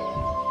Mampen for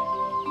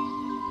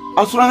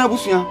Asurana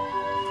Busia,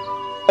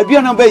 a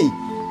Biana Bay,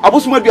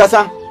 Abusuma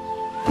Biasa,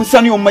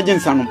 Kusani on Majin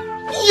Sanum.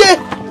 Ye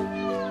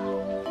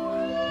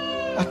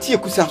a tia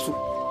Kusasu.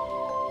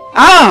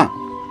 Ah,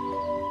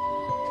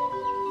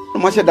 no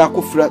matter that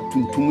Kufra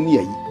to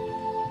Munia.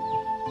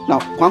 Now,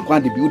 Quanqua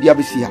the beauty of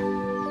Bisia.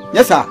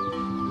 Yes, sir,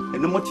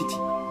 and no more titty.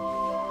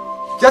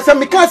 Just a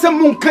Mikasa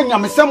Moon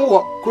Kanya,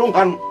 somewhat,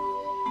 Krongan,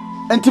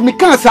 and to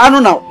Mikasa, I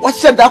don't know what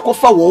said that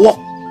Kofa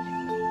war.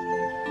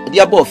 The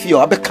above you,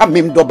 I become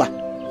him doba.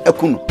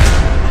 Ekuno.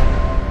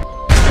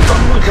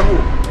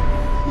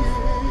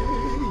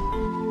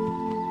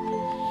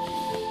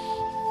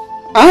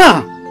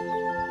 Ah,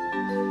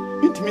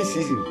 it means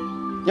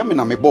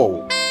Yamina me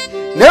bow.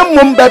 No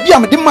mum baby,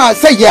 I'm the man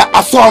say, yeah,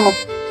 I saw no.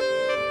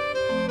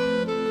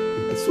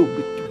 So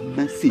big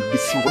to see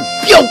this one.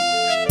 Yo!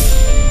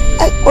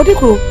 What do you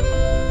go?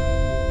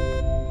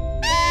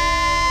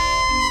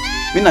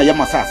 Mina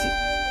Yamasasi.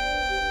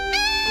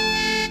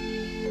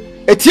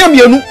 Etiam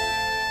yenu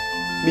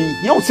me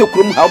here say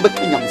krom ha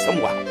obekanyam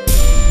samwa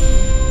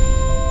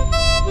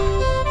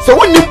so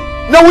wonim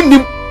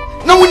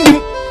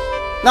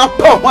na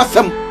pa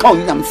wasam ka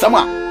onyam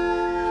sama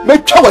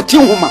metwa wati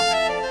homa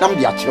na me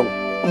dia kyerew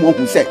mo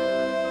hu say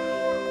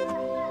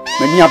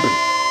mani abre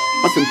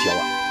asem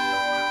tiawa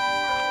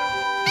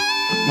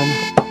mama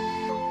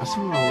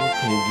asem awo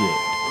kan die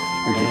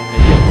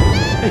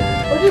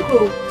odiko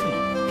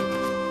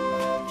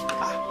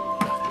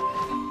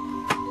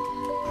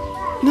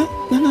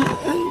Nana,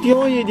 you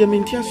are the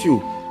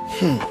Mintiasio.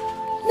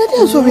 That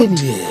is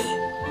already.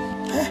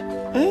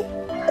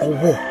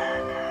 Oh,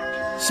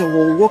 so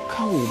we'll walk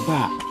out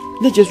back.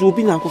 Let just will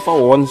be now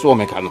for one so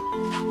mechanic.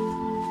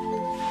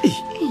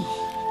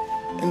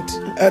 And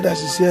others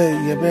say,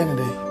 you're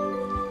Benedict.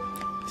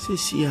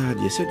 Says, yeah,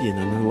 you said, and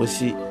I was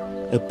see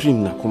a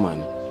prim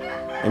Nakuman.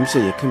 I'm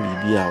say you can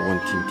be a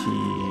one tea.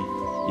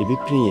 You be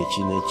playing a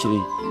chin,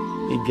 actually,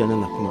 a piano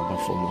Nakuma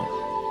for more.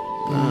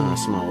 Ah,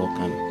 small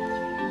can.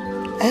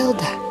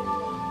 Elder,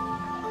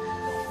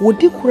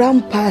 would you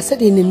grandpa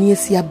said in the near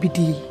sea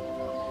bidi?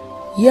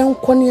 Young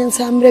Connie and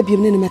Sam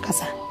Rebim in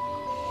Macassa.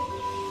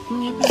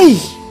 Hey,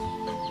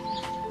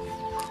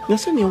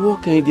 Nasan, you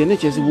walk in the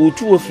natures will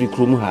 2 or 3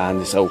 crum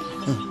hand so.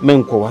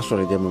 Menko was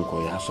sorry, the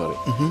Menko, yeah, sorry.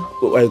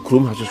 I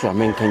crum has to swam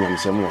Menkanyam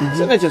some more.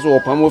 So I just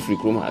walk more free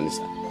crum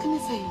hands.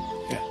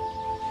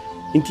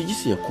 Into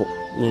this year, cook,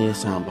 near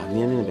Samba,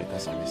 near the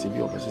Casa, I see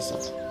your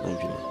persistence.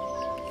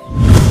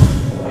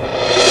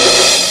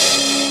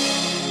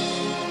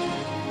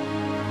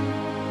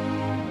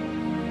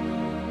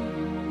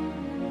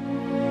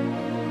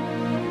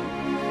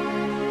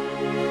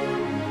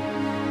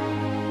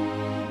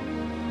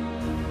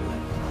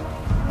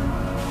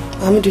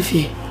 I'm a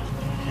duffy.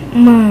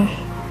 Ma.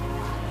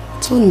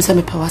 So,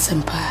 some power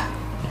empire.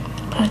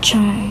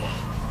 Pachay.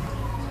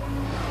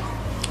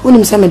 When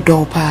him some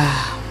dopa.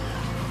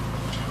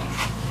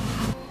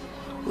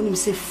 When him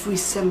say free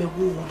some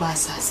woo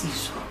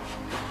bass.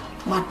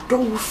 My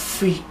dog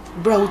free,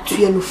 brow to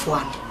you for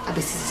one. I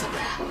be sister.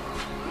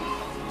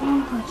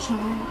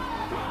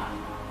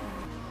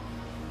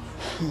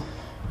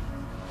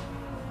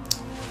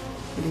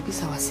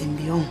 bisa wasɛm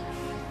bi on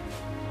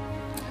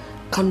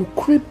kanu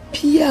kure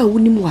pia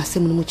woni mu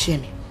wasɛm no mu kyerɛ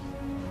me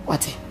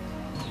wate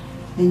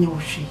nenye wo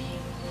hwe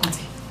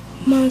wate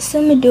ma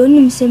sɛm de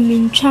onim sɛ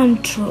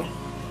mentwantro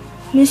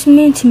miss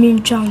mint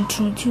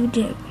mentwantro tu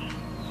de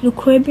no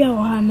kure bia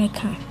wo ha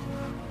meka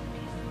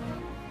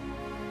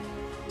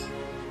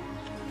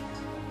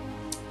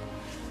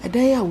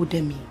adan ya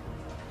wodami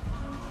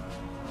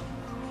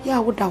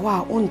ya woda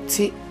wa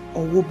onte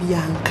owo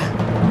bia nka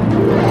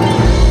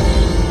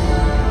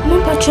mo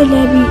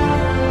patrola bi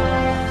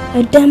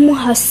Adamu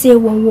has say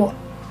wo.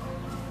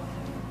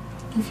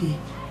 Tufi.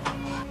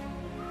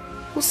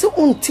 Wose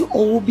onti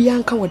owo bi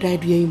anka wada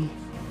adua yi mu.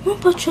 Mo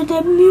patro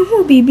da mi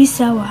hu bibi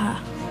sawa ha.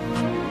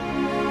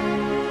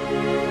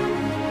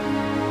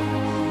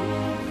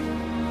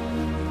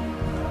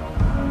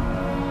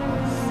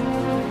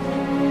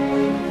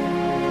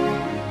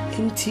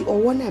 Enti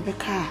owo na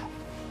beka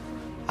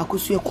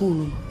akosu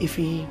ekunu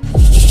efi.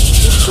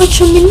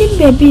 Patro mi ni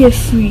baby e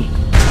free.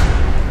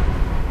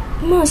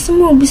 Ma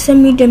samo bisa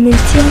mi de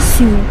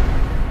mentiasi o.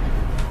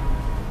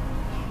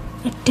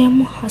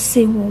 Adamu has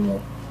say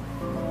wo.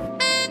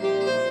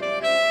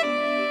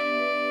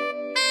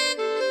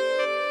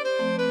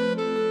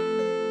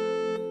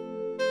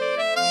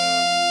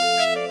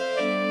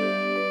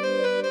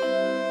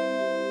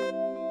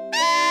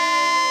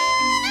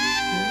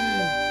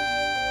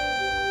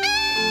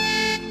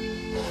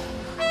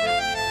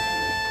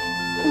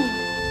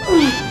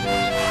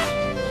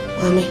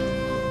 Mami,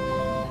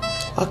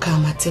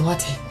 wakamate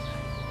wate.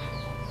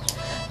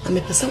 Ame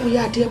pesa wo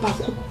ya de ba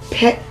ko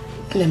pe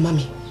na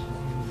mami.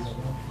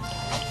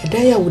 Eda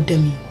ya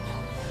wodami.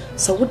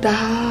 Sa woda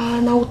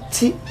na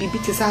wuti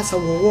bibiti sasa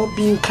wo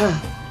bi nka.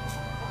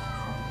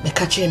 Be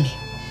ka chemi.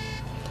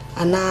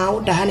 Ana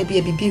woda ha ne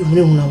bi bibi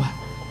hunhuna wa.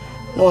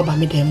 Na wa ba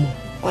me dem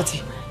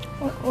wate.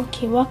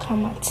 Okay,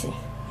 wakamate.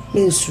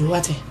 Mensu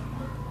wate.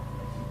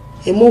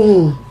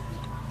 Emo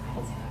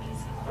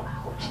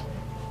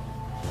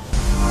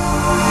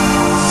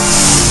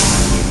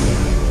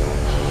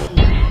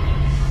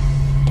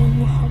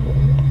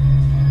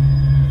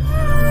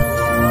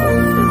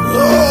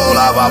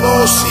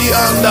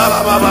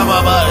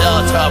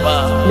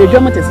le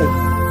drama te say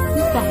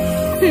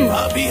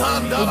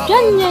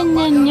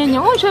nya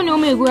on show no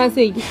me go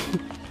say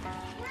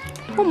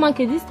o ma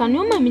ke this time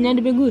o ma minya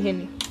de be go he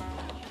ni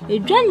e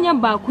dwanya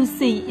ba ku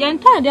say ye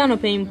nta de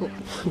anopen mpo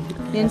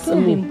ye nta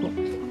mpo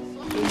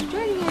e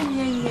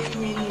dwanya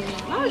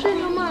o show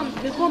no ma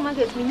be go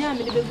market minya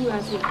me de be go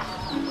say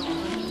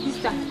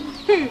sister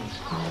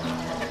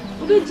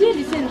o be je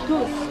di sen to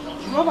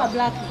rubber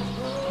black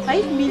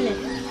 5 million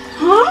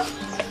huh?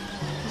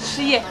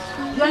 Yeah.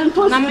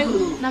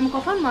 Nam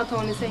confirm my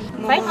tone saying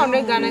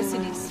 500 Ghana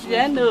cedis.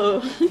 Yeah,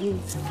 no.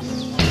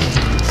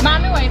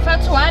 Mommy, why for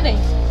 20?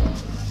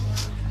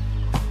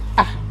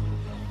 Ah.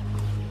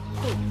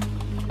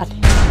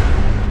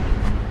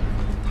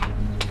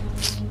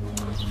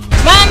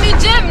 Mommy,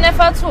 Jim,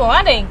 never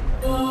 20.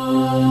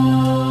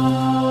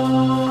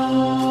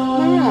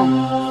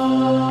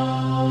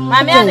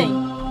 Mommy,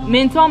 Adding.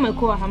 Mentor me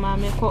call her,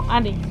 mammy, call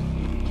Adding.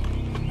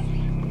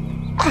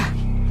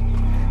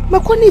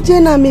 Makoni je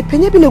na me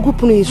penye bi na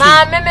gupuno yiso.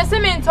 Ma me se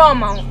me nto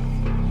ma ho.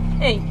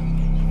 Eh.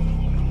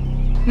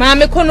 Ma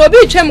me kono obi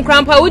twem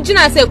krampa wo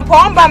gina se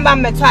pon bamba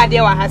meto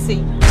ade wa ha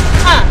sei.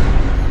 Ha.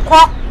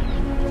 Ko.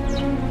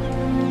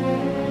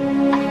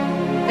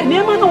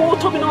 Eniema na wo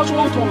to bi na wo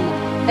won to no.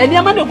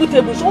 Eniema na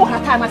gutebu so ha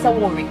ta na se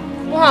wo we.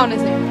 Wo ha one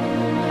se.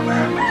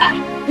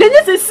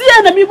 Lenye se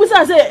sia na mi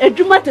busa se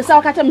adwuma te sa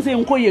wo ka tem se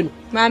nkoye no.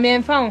 Ma me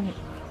enfa ho.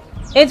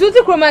 Etu ti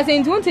kroma se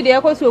ntu nti de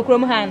ekoso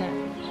krom ha na.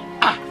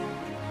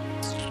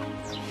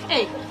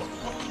 Hey,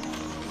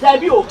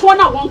 Zabi o to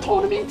na won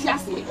to no me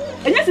ntiase.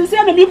 Enye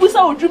sese na mi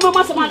busa odwuma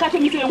masama aka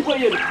kemi se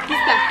enkoye no.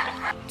 Sister.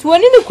 To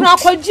woni ni kura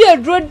kwaji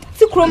adro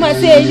ti kroma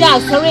se ya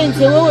asore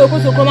nte wewe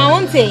koso kroma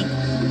wonte.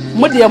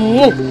 Mo de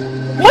mo.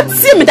 Mo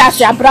ti mi da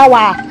se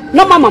abrawa.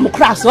 No mama mo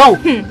kra so.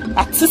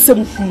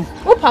 Atesem hu.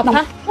 O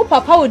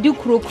papa odi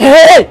kuro.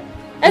 Hey.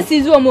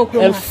 Esizu o mo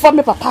kroma. Enfa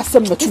me papa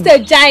sem metum. Sister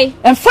Jai.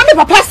 Enfa me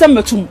papa sem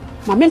metum.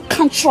 Ma me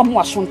kan tro mo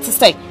aso nte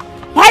say.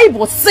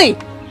 Bible say,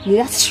 ye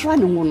asra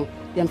ne wo no.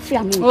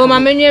 Oh, my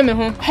menu, me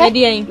home.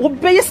 Heady,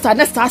 obey star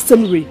next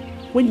assembly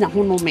when you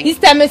know me.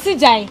 Mr. Missy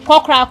Jai,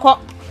 cock,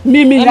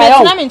 Mimi,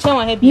 I'm in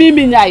Chama heavy.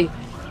 Mimi,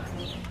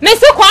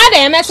 Mr. Quade,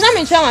 I'm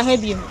in Chama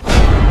heavy.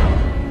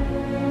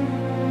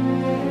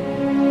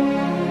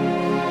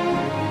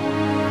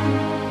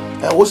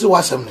 What's the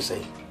what somebody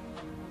say?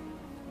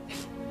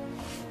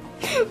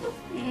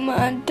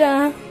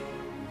 Mada,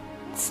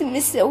 see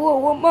Mr.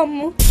 Wo,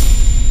 Mamma.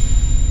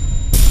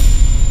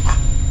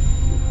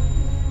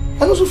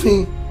 I also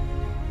think.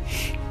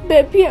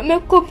 Baby, I'm a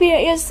copy.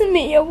 Yes,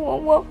 me, a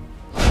war.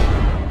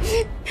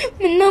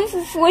 Me none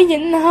for 4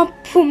 years now,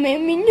 poor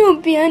me, no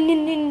be an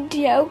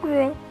India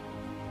girl.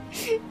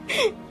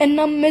 And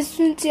I'm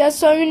messing to a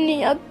sorry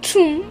near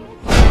tomb.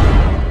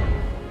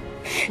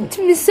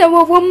 To me, say,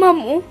 what,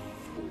 Mamma?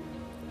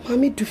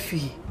 Mammy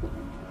Duffy.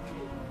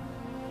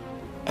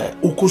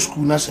 Uko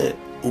school na se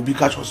obi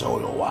catch us all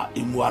your wa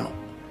imuano.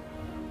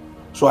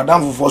 So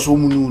Adam for so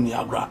many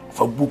agra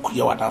for book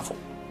ya wadafo.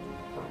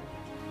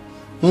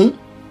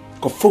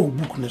 Ko for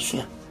book na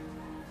sua.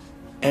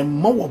 E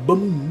ma wo ba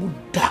mu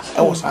muda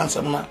e wo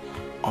sansem na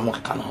omo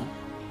kaka no.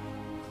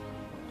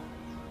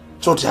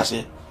 So ti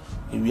ase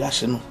e wi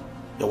ase no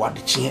e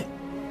wade chie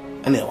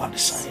e na e wade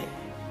san.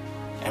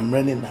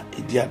 Emrene na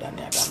edi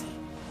adane adane.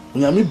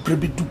 Nyame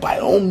brebi do by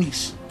all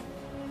means.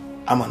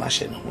 Ama na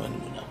hye ne ho ani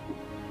munya.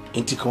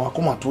 Enti kan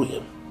akoma to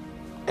yem.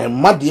 E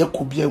ma de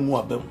ekobia mu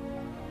abam.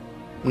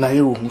 Na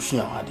yero hu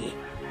sua ade.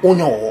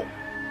 Onya wo.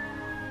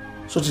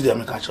 So ti de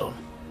ameka chawo.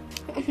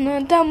 No,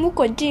 that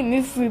muko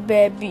Jimmy free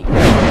baby.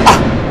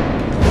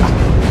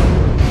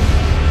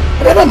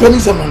 I don't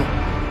believe someone.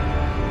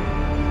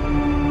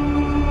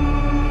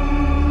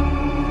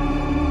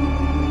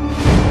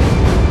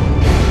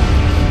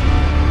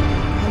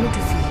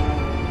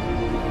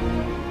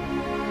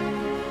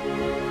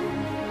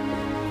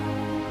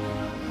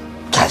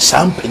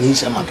 Some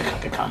pennies and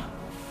come.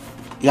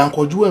 Young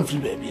Koju and free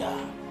baby.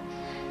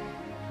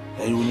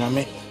 You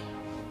Nyame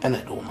and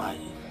I don't mind.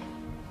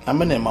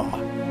 I'm a mamma.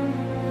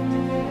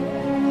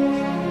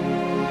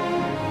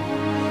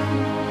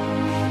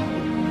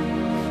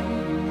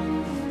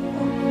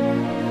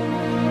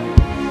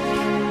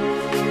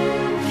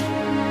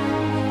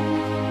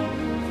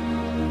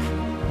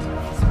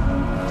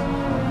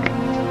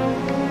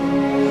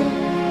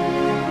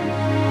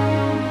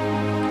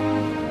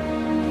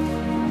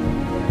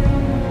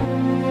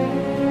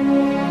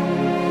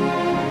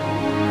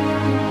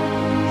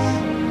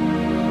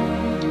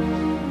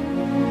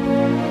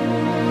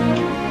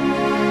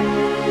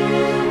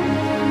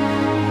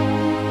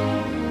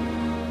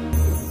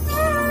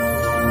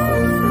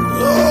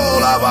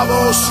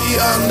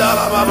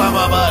 Andala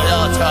baba ya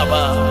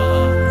taba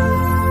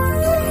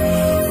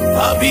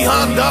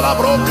abihanda la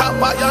broka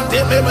ya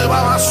tebe me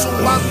baba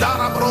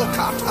suandara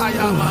broka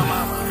ya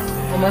mama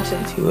amache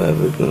tiwa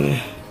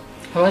bekome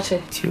amache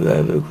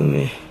tiwa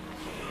bekome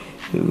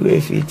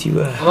we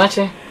fitiwa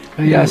amache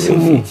ya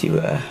semu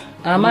tiwa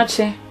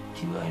amache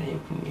tiwa ne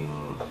kumi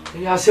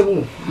ya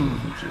semu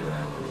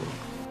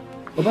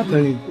oba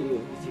pani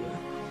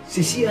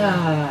sisi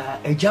a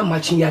eja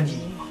machin yadi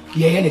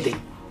ye anything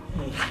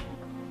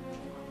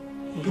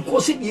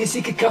because it is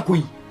a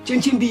kakui,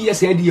 changing be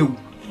yes, you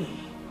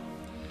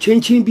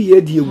changing be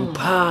a dear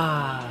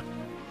pa.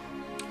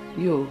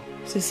 Yo,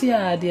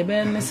 Cecilia, dear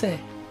Ben, me say,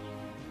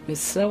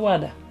 Miss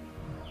Wada,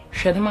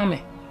 shed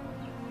mammy.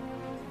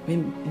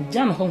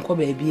 John Honko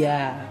baby,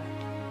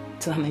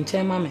 turning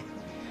chair mammy.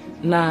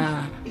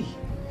 Na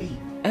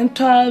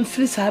enter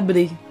Flis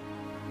Habri,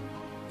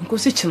 and go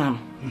sit on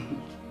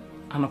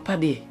a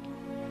paddy.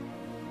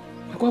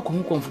 I go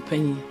home for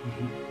penny.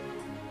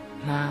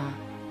 Na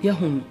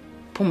Yahoo.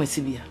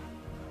 Pomesibia.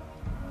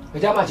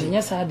 Amache,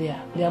 yes, I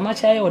dear. The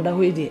Amache or the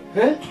way, dear.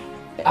 Eh?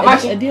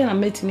 Amache, dear, I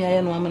met me. I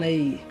am woman.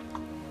 And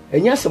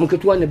yes, some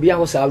could want to be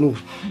our salon.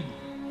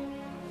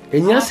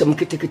 And yes, some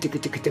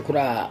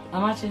kitikura.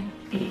 Amache.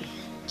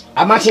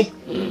 Amache.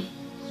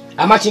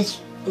 Amache.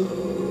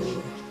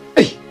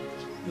 Hey.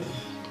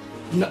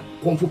 No,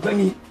 one for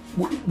penny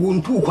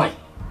won't too quite.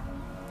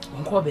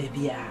 Uncle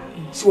baby.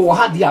 So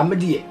had the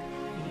Amedia.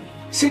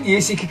 Said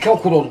yes, he could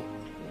calculate.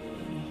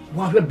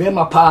 What a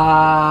bema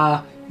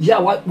pa. Ya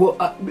what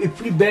a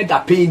free bed a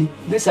pain.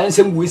 This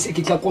answer we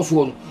seek a cost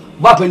one.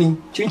 Wapping,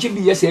 changing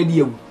be yes,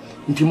 idea.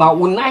 Into my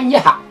 1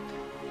 year.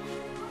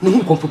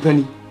 No come for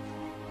penny.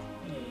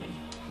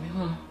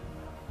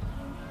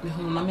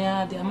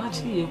 Mamma, the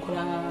Amache, you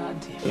cried.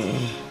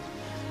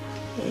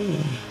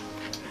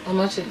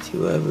 Amache,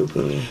 you ever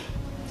come.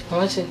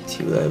 Amache,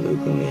 you ever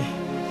come.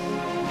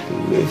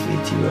 We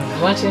fitiwa.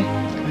 Amache,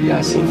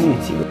 yes,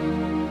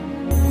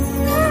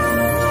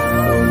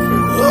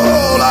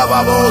 oh la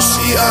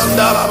babosi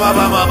andala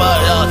baba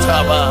ya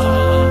taba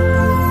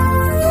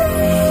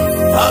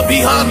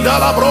abihanda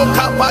la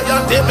broka ya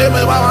tebe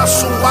me baba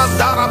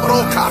suandara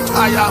broka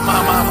ya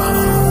mama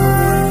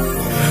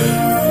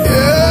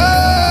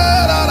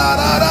la la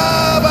la la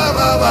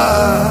baba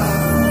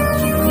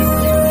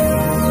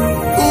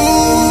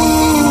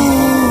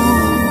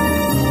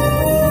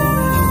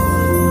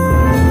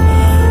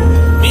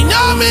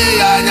Nyame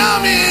ya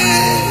nyame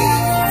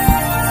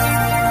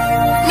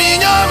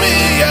Nyame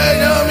ya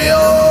nyame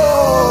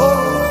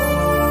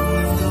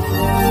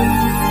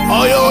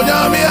oyo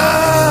nyame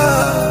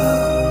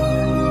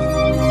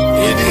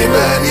idi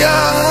benya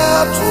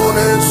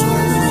tunesu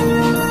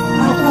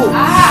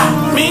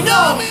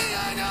nyame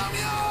ya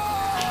nyame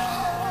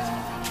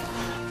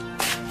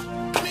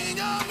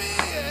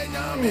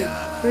nyame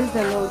Praise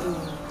the Lord.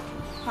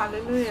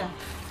 Hallelujah.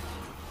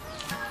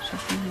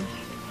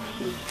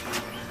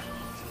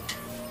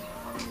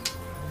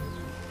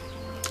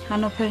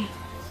 Anope.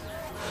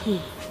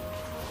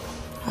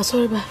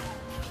 Sorry ba.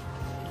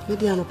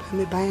 Maybe anope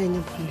me buy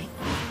anya boni.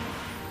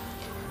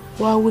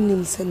 Wa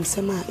wonim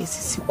sema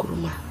esisi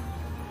kuruma.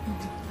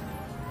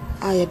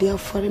 Aya dia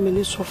fore me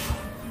ni sofu.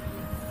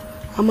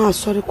 Ama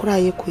sorry kura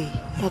yekoi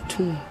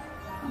atum.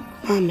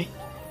 Mame.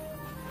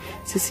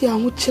 Sisi a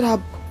ho kira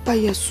ba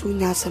yesu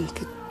nya asam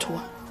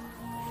ketwa.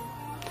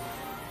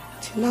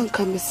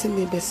 Nanka me se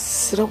me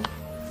besro.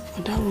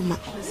 Odaruma.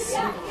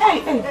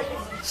 Hey.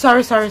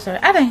 Sorry.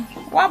 I don't.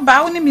 What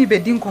about me be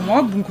dinko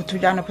mo bunkutu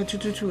da no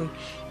petutu.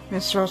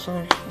 Miss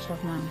sorry.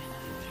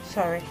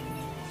 Sorry.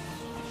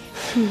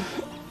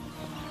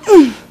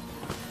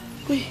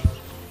 Wait.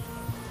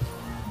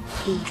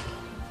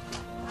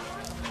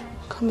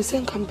 Come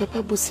sen kam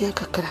papa busia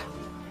kakra.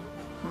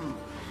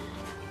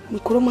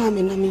 Mikuruma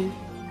me na mi.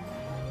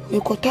 Me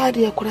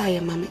kotade akura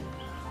ya mame.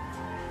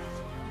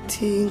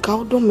 Ti nka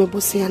odo me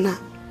busia na.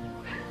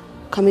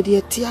 Kamedi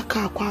ati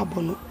aka akwa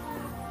abono.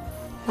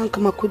 Nanka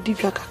makodi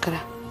dwa kakra.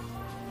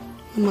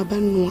 Mama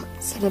banno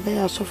sedebe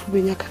ya sofu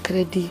benya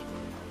kakra di.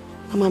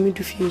 Mama mi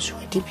du fi nso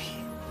adibi.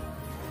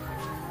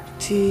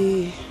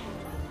 Ti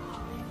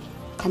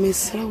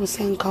kamesra wo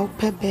sen ka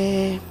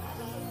opebe.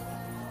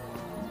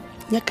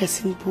 Nyaka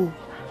simple.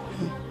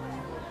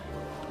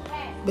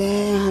 Be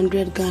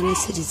 100 Ghana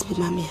cedis be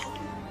mama.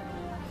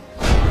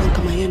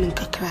 Nanka mayen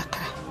kakra.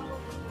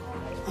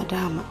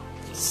 Adama.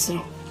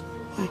 So.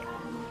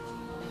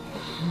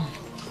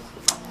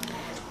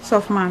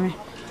 Soft mommy.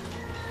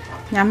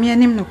 Nyame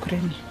anim no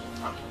kurani.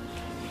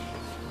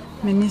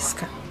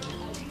 Meniska.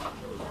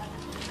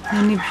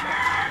 Meni bi.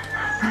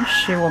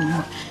 Nhwe wo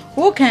mo.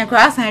 Who can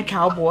cross and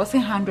twa obo say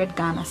 100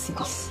 Ghana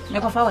cedis. Me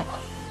ko fa we.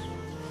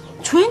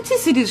 20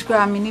 cedis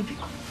kra meni bi.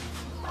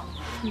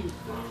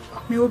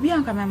 Me obi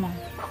anka me mo.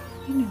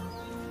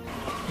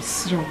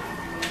 Isro.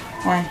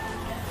 Why?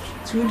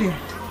 Today.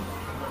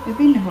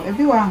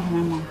 Ebi wa anka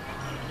me mo.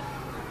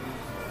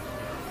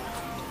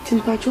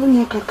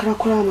 Timpachonya kakra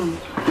kura mama.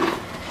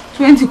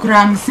 20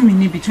 kura si me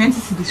nibi 20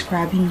 si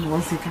describe me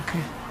was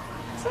kakra.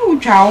 So u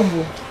twa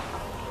obo.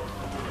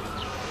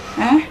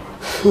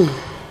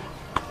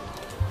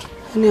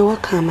 Ane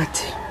waka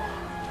mate.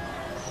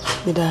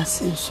 Me da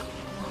senso.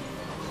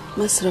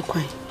 Masra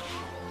kwan.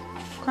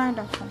 Kwan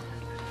da fa.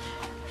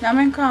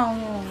 Nyame ka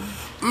wo.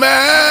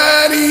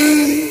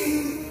 Mary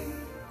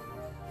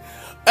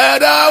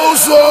Eda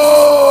uso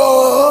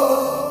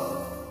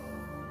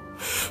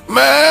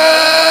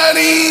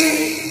Many,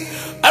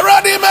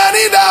 already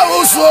many da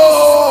uso.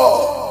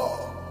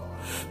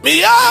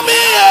 Miami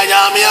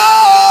enyamia,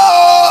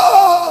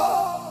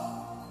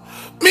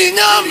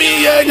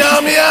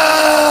 enyamia.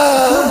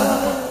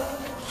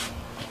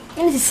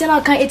 Ini si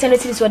sana kan 800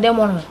 cedis for them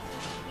one.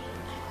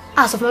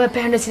 As of my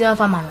parents cedis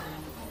for man.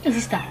 Is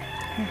sister.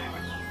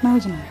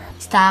 Imagine.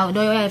 Star,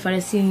 do you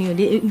for senior?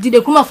 Did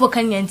they come for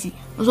Kanyanti?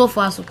 So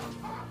far so.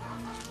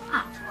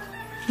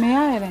 Me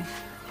I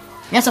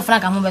Yes, of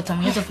Frank, I'm better.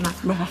 Yes, of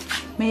Frank.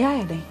 May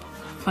I then?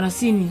 For a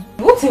senior.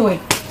 What's away?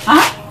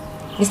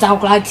 Mr.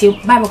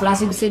 Oklati, Bible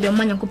class, you said your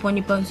money coupon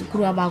your pounds to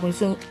crew about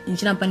so in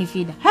Chinampani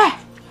feeder.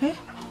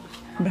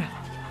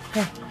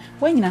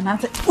 When you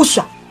answer,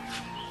 Usha.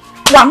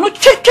 One no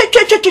check.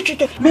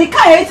 Make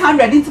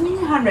 800 into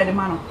 100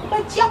 man.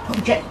 But your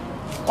project.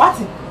 What?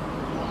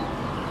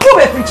 Who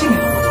are preaching?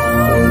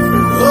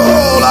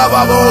 Oh, la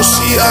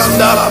babosi and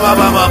la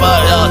baba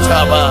ya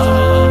chaba.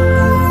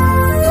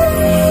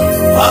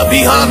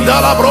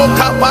 Abihanda la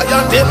broka paya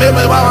debe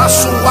me baba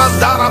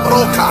suwanda la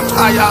broka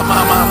taya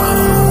mama.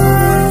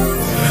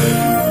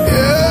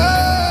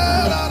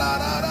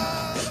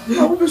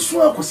 Na wo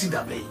besu akosi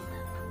da be.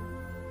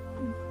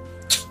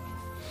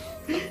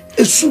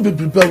 Esu be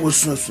biba wo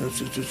su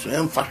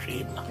emfa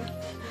hwe na.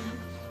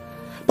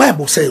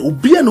 Bible say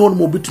obi na won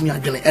mo betumi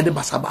adwene e de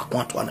basa ba ko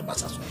ato ne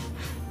basa so.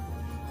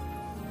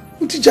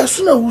 Nti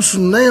jasu na wusu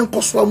na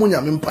yenkoso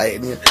amunya me mpae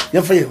ne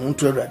ye fa ye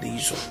hunto awrade yi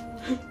so.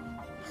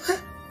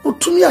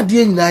 Otumi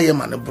ade nyina ye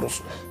ma ne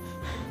broso.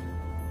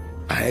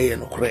 Aye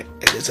no kore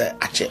e dey say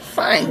ache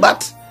fine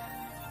but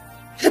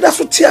he that's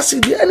what tears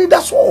it and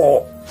that's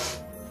all.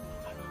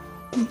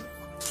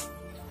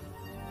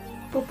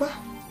 Papa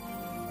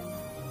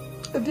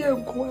Adia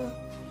kwa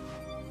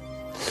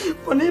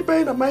Oni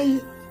ba na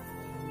mai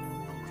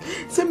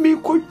se mi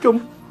ko twom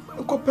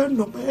ko pen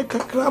no ba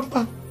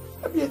kakrapa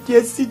abi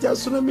ati si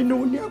jaso na mi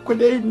no ni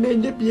akode na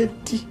nya bi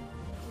ati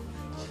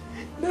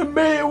na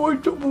me wo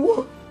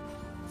twobo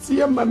si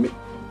ya mame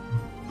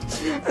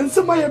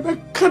ansema ya be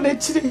kana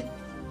chire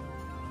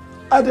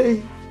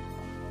ade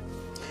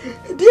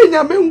die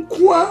nyame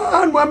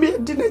nkoa anu ame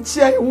di na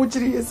chia ye wo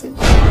chire yese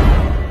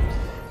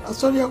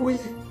asori awe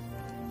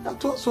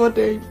ato so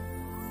dey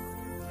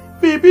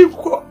bibi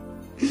ko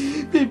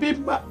bibi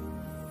ma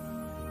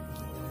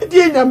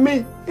die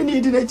nyame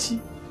eni di na chi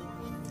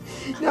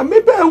nyame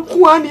be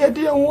nkoa ne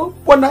de wo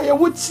bona ye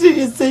wo chire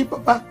yese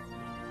papa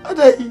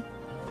ade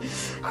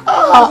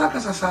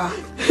Sasa.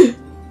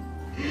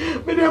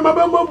 Mene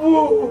mama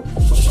mabu.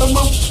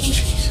 Mama.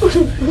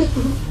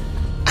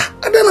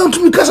 Adana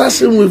ntumi kasa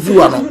sem we fi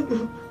wa no.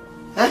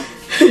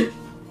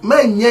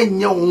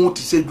 Manya wo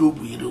ti se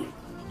dobu yiro.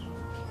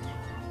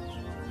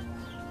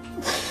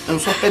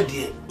 Enso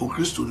pede o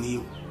Kristo ni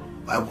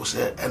Bible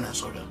say ena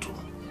so to.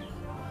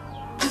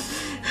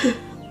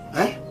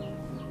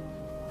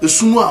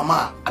 Esunu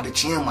ama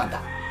adekye mada.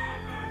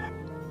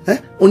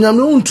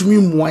 Onyame ntumi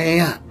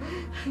muayen a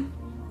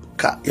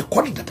ka ye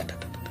kodda.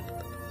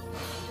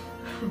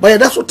 But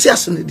that's what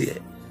tears in the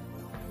day.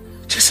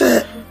 She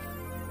said,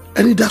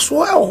 And that's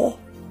why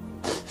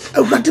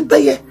I got to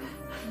pay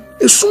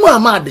a small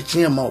amount of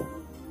chemo.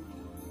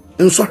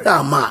 And sorry,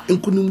 Ama,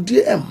 and couldn't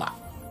dear Emma.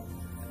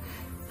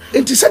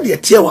 And he said, the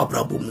tear wa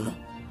brabum.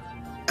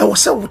 I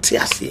was so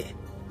tears here.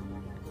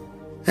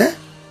 Eh?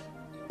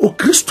 O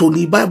Christo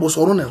ni Bible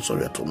so on and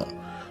sorry to no.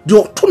 The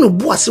Octono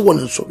Boise one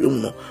and so you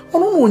know. I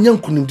don't know young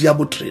couldn't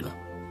diabo train.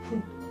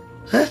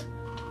 Eh?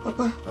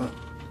 Papa.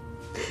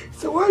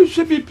 So why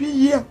should be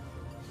here?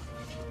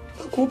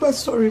 I go back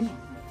sorry.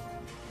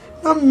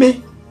 Not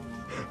me.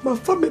 My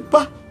family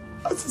ba.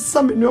 As a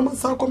son, no man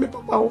saw me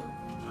papa.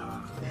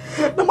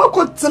 Na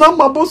makotsena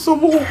maboso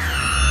mu.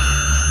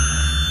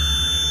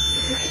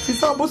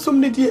 Fisa boso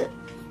mu de.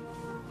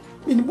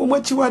 Mini bo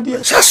machi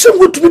wade. Sasem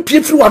go to be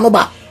pie free one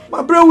ba.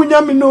 My bra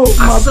wunya me no.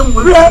 Sasem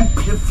go to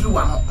pie free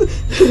one.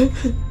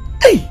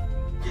 Hey.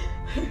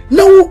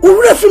 Na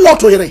wo refi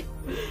lot oyere.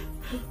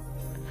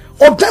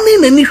 Odani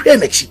na ni hwe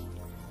na chi.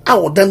 A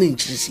odani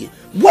nchirisi.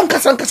 Wan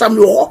kasa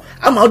me ho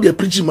ama o de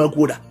preach ma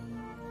koda.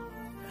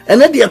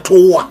 Ene de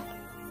to wa.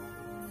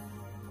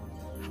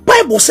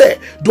 Bible say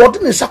the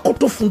ordinary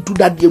sakoto funtu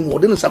that game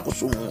ordinary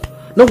sakoso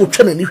na wo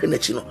twa na ni hwe na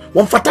chi no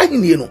won fata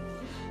hini no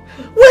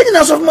we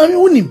nyina so mami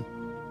wonim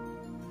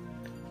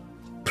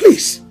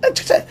please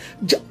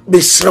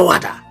be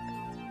srawada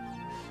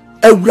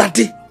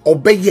awrade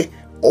obeye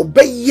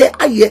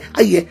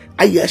aye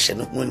hye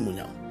no ho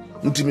animunya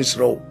ntimi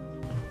sraw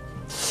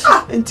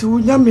enti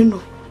wonya me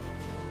no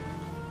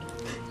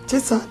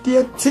chesa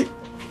de ti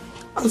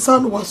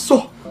ansan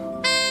waso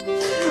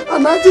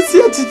anaji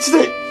si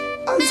atichire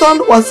Ansan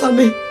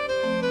wasane.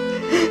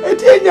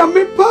 Eti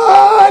Nyame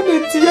pa ne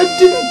ti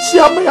edi na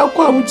chiama ya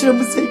kwa wuchire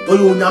mu sei.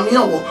 Oyo Nyame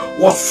ya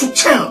wo su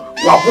chen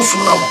wa boso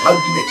na wa pa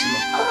di na chi no.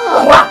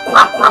 Kwa.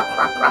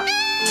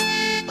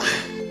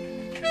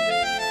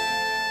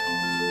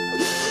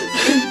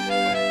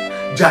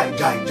 Jai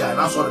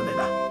na sorry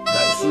beda.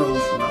 Jai suna wo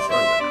suna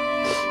sorry beda.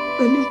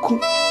 Eniku.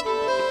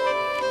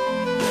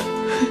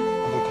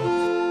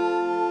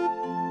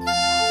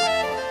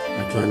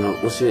 Atwana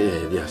wo se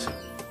Eliasa.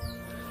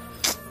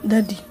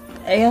 Daddy,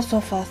 I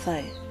so far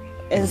side.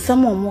 And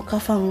someone more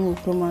kafan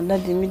from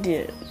daddy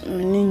media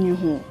menu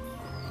who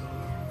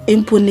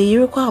impone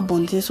you require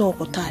bontes or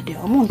cotard.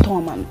 I'm on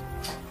Toman.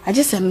 I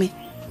just said me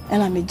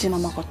and I'm a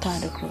general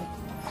cotard crew.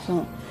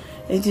 So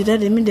it did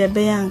daddy media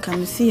bayan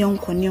come see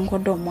Uncle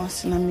Nyonko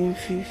Domas and I mean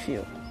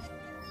feel.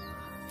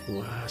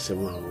 Wow,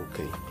 someone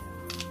okay.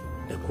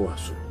 A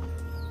course.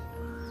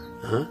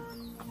 Huh?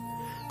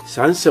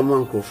 San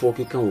someone could fork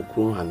can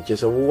croon and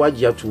just a what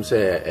you have to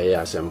say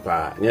a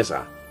sempa, yes,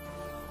 sir.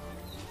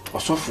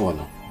 Osofo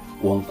no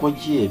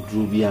wonkwagie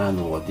adrubia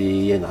no wode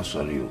ye na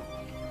sori o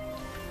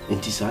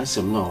enti sa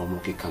asem na omo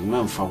keka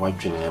na mfa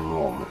wadwene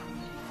mo omo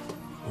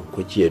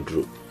wonkwagie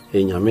adru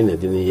Nyame na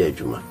de ne ye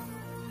adwuma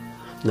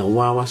na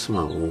wa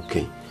wasema wo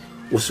ken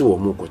wo se wo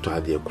mo koto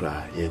ade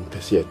kura ye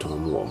mpese ye ton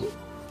mo omo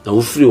na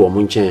wo firi wo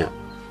mo nchen ya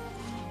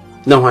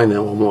na hwan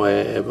na wo mo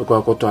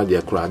bekwa koto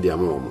ade kura ade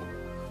mo omo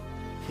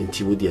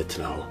enti wo de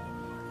atena ho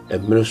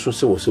emre so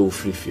se wo se wo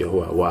firi fie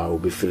ho a wa wo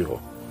be firi ho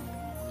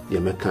ye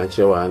meka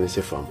kire wa ne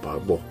se fampa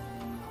bo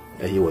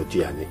eyi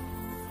waduane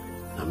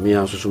na me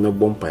asoso me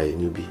bompai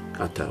ni bi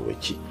ata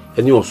wachi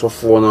eni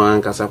osofo no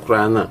ankasa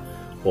kura na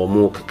o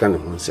mo keka ne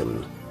ho nsem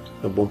no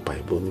me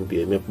bompai bo ni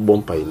bi me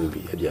bompai ni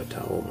bi edi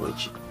ata o mo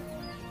achi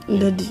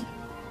Daddy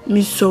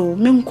mi so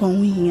me nkwa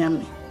ho hia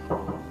me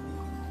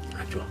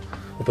ajo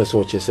o pese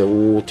o chese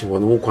wo ti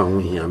wono wo kwa ho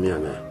hia me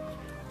ana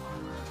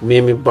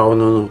me ba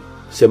no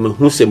se me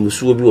hu se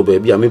musuo bi o ba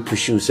bi a me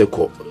pushi se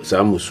ko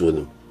sa musuo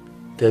no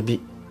tabi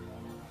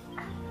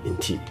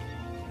inti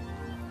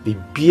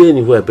bibie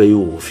ni ho abayi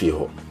wo fie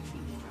ho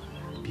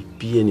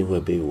bibie ni ho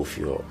abayi wo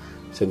fie ho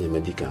se ne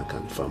medical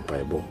kan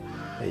fampai bo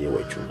aye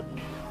wadwuma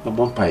na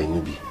bompai ni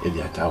bi e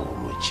bi ata wo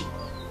mo achi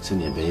se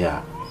ne be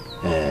ya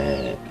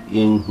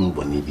yen hu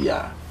boni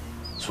bia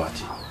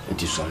swati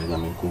inti sori na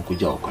me kunku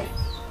ja okwai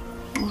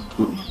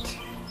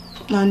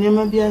na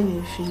nyama bia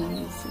ni fi na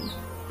nsi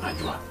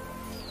ajwa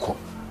ko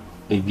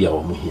e bia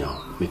wo mo hia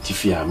me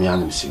tifia me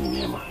anu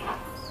sinima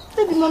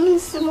e di mami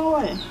nsi mo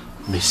wa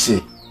me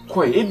se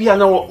Koi ebia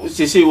na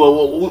sese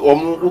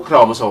wo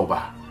kra o so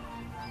ba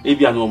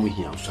ebia na wo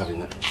hia sori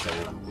na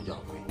ko ja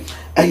koi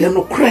Aya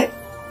no kre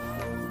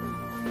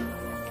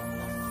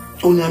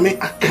Onyame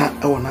aka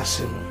e wona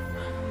se no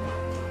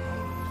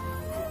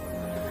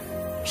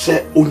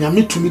se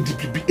Onyame tumi di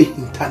bibi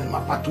ehintan ma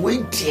but we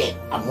die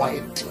anwa e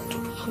to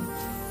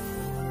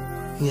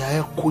ni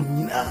aya ko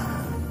nyina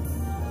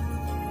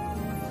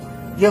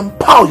yem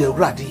paw ye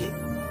wrade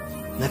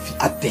na fi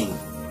aden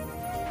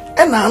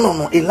e na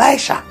no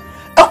Elisha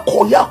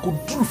akoya ko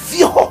duru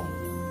fie ho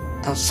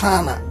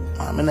ansana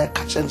ma na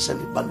ka chen se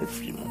ni ba na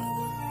fi mu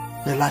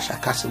na Elisha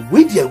ka se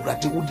we die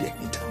wrade wo die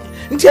hintan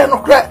nti e no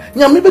kra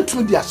Nyame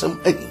betumi di asem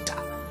ehinta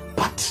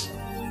but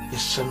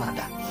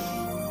yesenada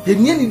ye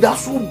ni da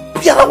so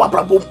biara wa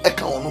brabo e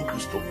ka ono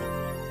Kristo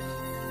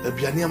e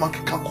bia ni ma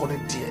ka ko ne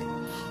die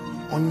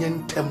onye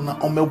ntem na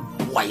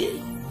omeboaye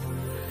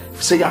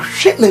se ya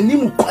hwe na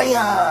nim kwan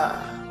a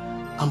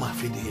ama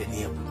fide ye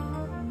ni ebu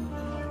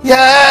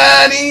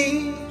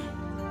Yani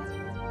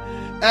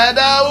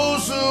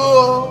Adausu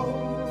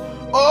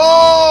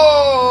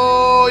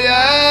Oh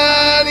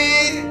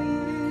Yani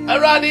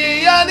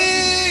Aradi Yani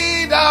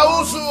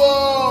Dausu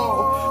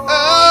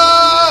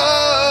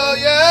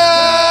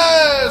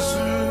Yes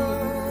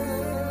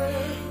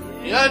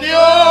Yani O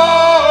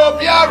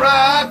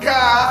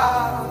Biaraka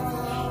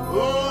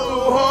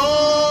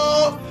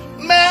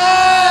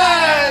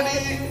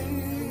Many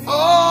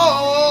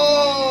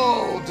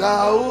Oh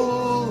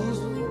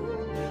Dausu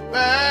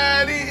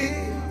Many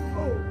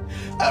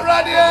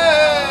Aradi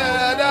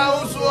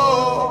Dausu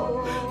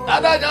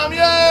Ada Nyame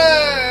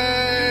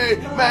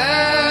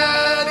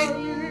Many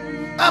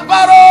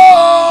Amparo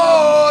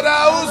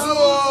Dausu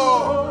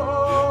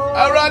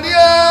Aradi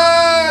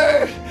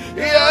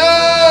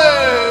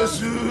Yes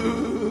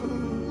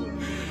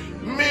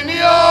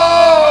Minio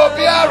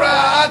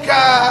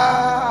Biaraka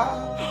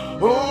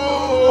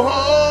Oh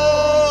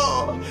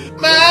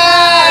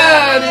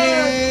Many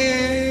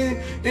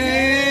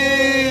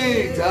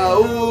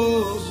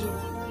Dausu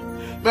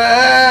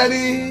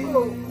Many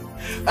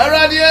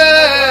Aradi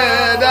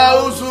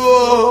Dausu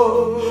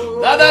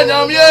Ada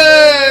Nyame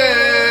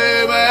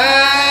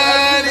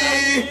Many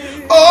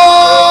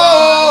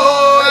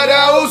Oh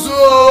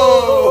Dausu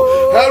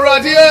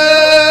Aradi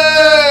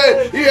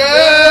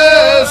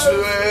Yes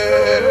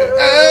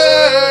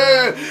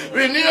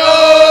Renew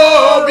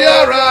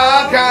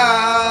Biaraka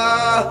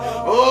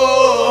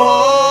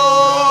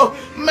Oh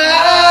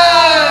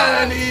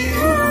Many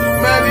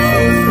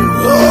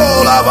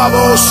Oh la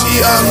babosi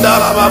anda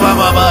la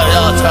baba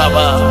ya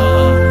taba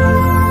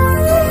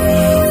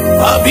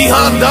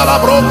Abihanda la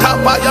broka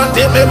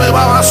payante bebe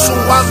baba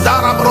suwanda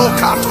la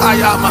broka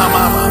taya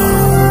mama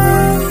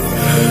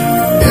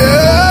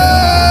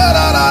Yeah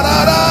la la la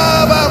la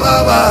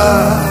baba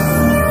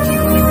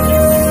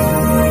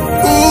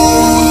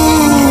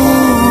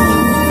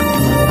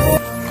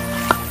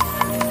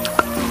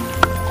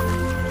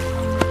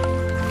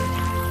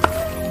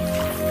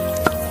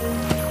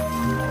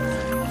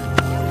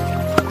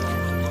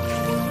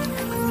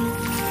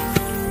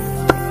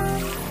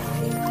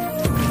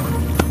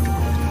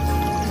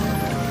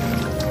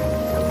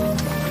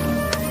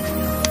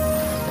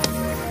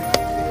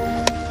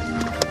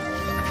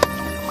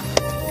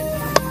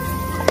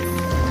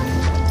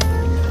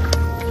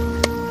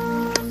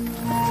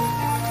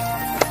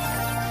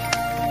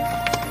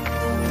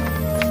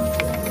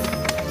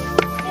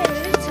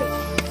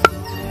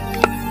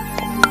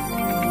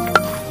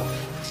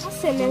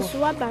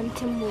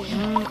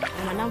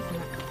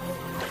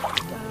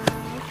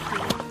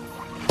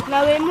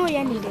Now we know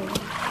you need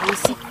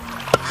Lucy.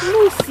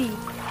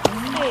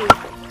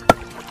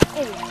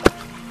 Hey.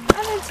 I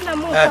don't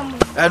know.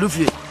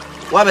 Adufi.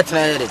 Wa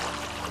betena yede.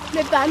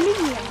 Me ba mi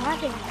nua ho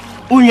aden.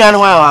 Unya no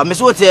wa, me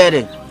so wote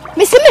yede.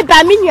 Me se me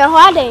ba mi nua ho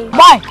aden.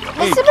 Boy.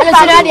 Me se me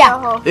ba mi nua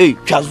ho. Hey,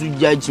 twazu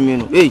judge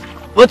no. Hey,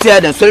 wote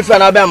yede, solfa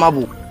na be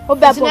amabo.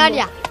 Obe bo.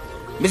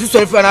 Mrs.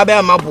 Solfria na be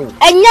amabo.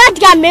 Enya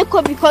dia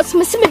meko because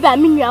me se me ba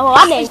mi nua ho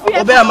aden.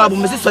 Obe amabo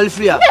Mrs.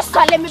 Solfria. Me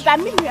sole me ba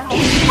mi nua ho.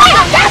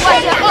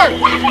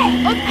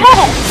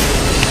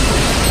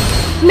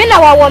 Me na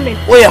wa woman.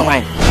 Wo ye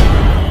hwan?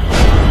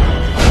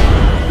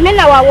 Me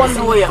na wa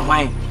woman. Wo ye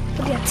hwan?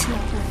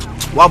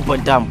 Wa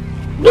bodam.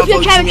 If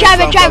you try.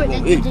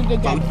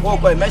 Wo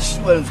boy, me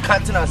sure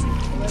can't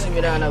see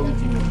me na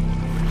with you.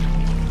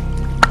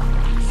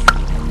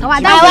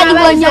 Wadi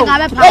bonyo.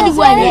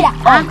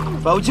 Ah.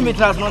 Ba uchi me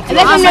trans not.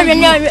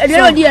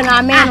 Ele di na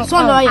ameno.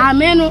 So no ya.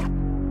 Ameno.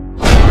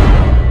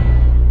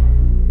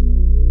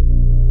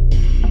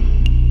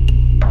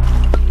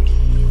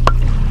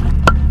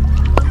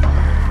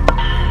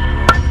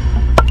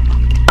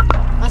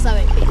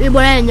 Asabe. We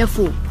bona nya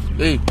fo.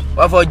 Hey,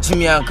 wa for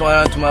Jimmy and come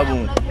around to my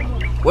room.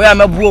 Where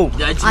am I bro?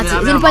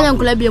 Ati zimfanya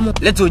nkula bia mu.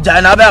 Little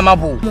Jana be am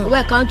abo.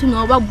 We count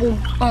no ba bom.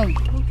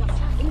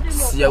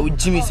 See you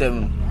Jimmy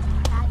 7.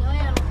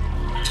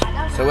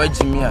 So where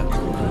Jimmy at?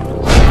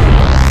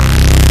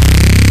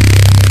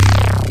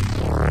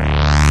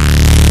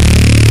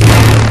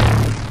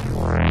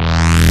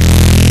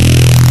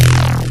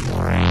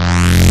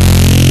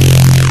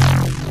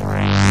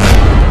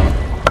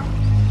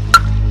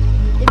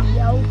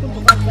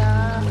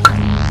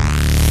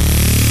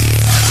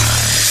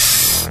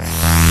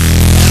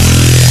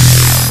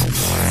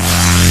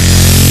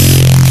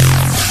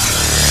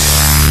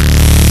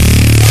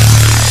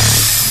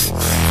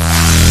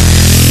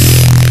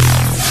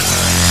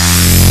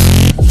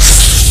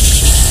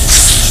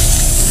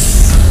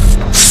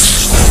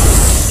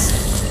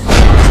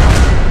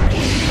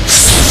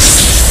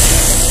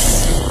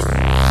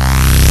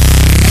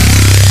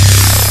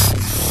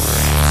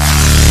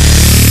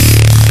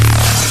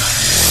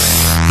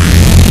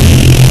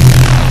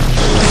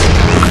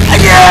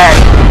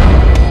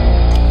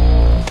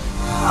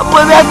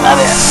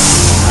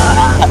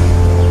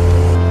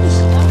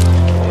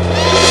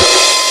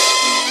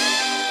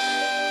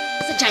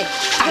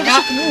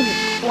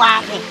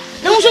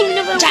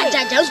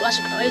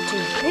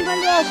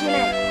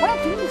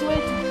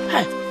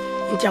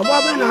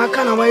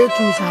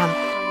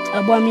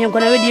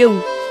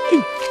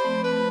 Everybody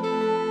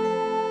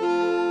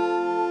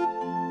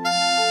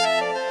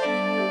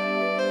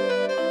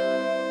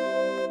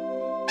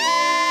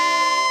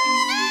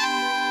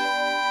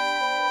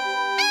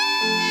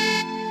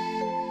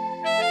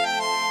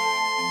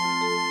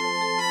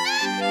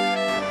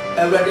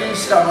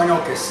shall know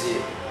your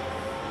case.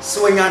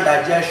 So when you're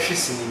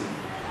digesting,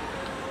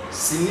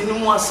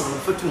 singing was some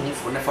for 2 months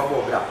for never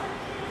walk.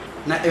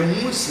 Na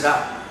emusira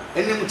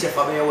ene mu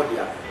chefa be wo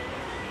dia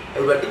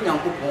Ewurade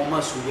Nyankopon ma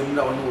so yem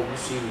na ono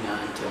obusu nyina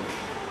antem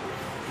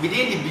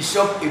bidin the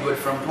bishop Edward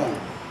from Pong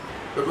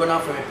do na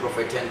from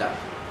prophet tender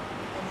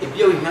e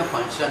bia we hia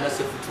kwanchira na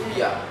se futu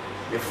bia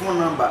the phone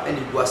number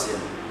ene gu ase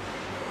no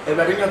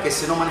Ewurade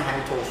nyokese no man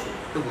han to so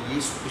e wo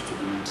Yesu Kristo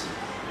di nti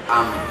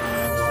amen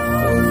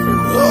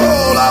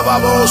oh la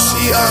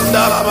babosi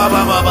andala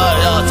baba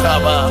ya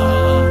taba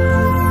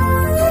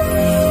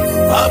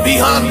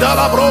Abihanda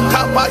la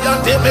broca paya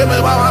de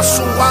bebe baba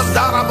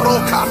suwanda la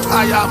broca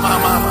taya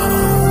mama.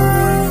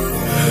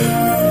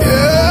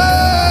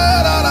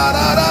 Yeah, la la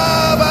la la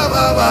ba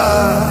ba ba.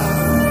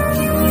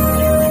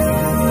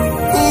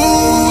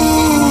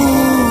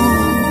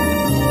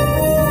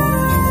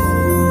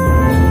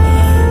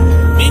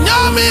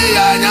 Nyame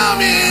ya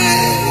nyame.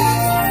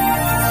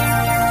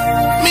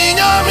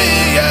 Nyame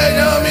ya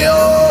nyame oh.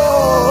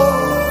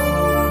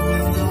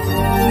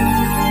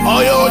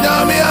 Oyo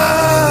nyame ya.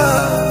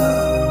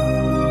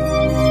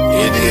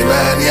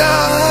 Idimenia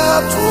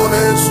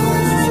tunesu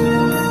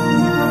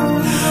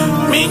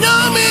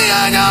Minyami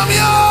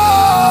enyamia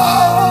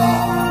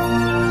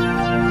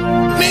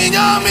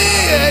Minyami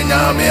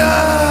enyamia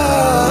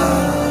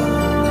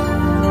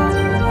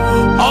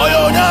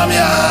Oyo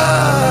nyamia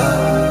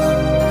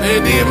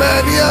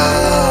Idimenia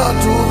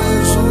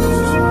tunesu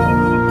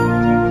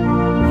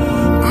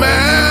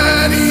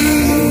Many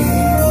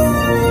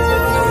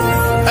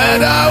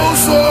and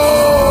also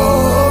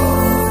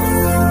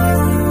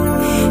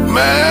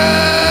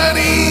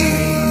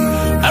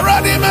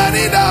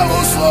many that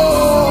was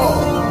for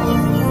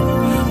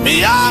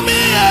Miami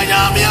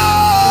enyamia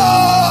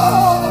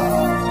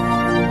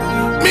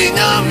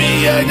Minyami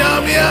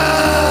enyamia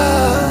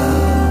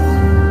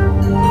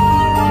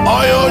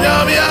Oyo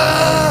nyamia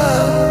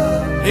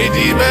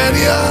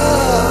Idimenia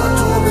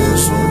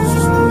tunesu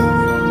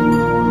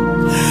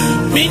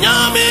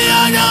Minyami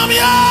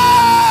enyamia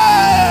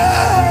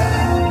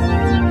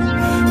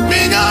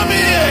Minyami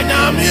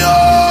enyamia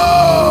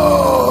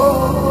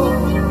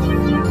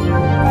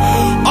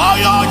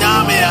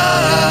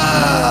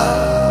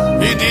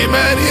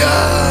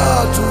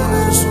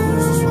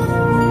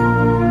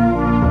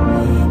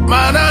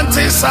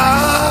Manantisa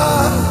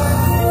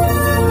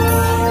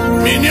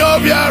Minyo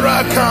biara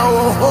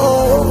kawo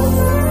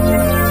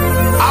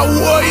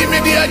Awo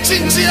imedia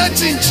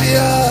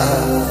chinchia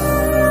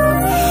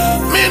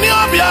Minyo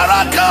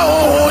biara kawo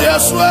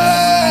Yeswe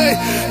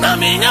Na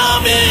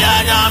minyami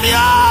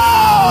enyamia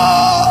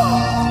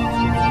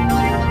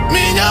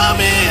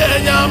Minyami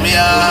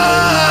enyamia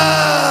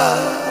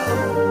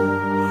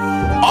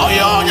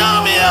Oyo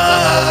nyamia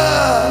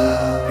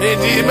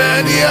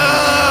Idimenia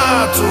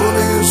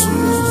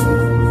tunesu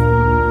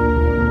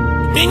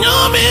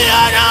Minyami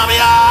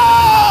enyamia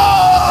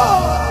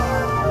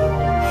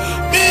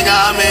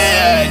Minyami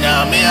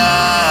enyamia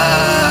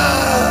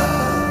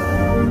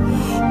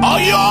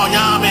Oyo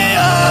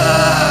nyamia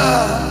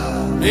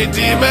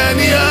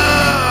Idimenia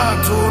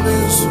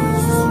tunesu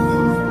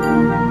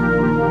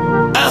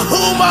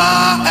Ehuma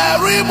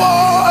eribo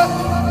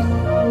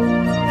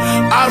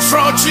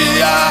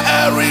Afrochia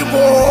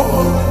eribo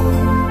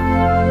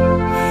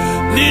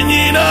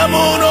Ninina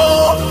mono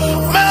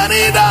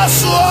Manida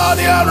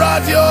suonia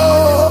radio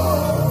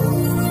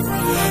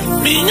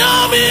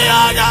Minyami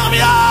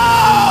anyamia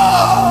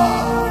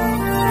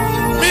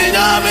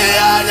Minyami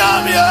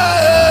anyamia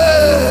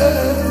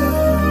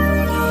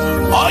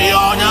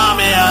Oyo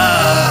nyamia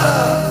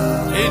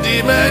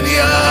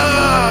Idimenia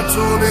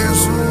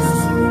tunesu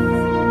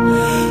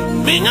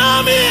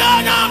Minyami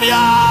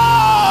anyamia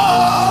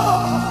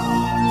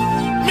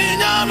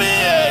Minyami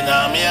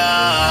anyamia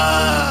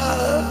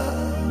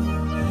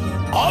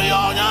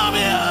Oyo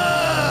nyamia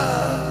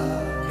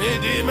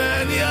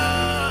Idimenia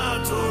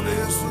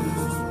tunesu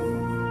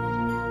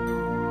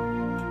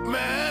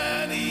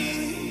Many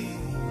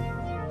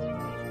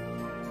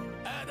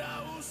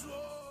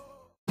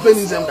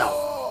Penny them down.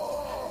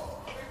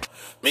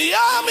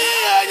 Miami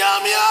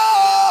enyamia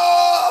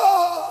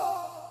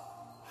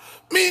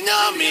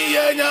Minyami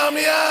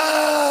enyamia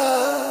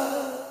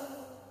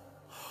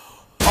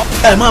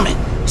Hey, mommy,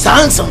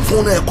 some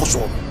phone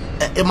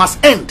it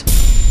must end.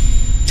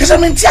 Just I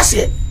mean,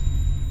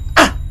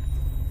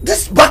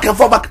 this back and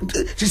forth back.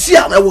 She see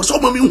I was so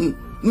many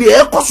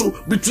near Koso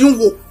between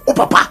wo or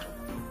papa.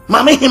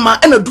 Mammy him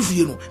and a doofy,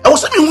 you know. I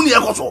was something near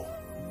Koso.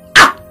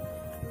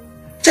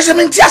 Just I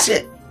mean,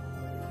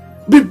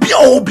 be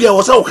all be I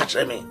was all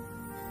catching me.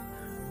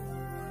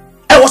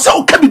 I was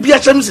so can be a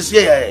chance this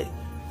year.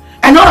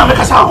 I know I make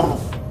a sound.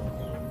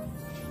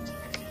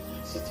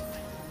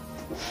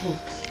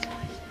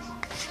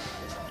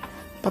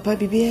 Papa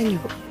bibi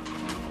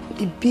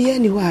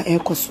anywhere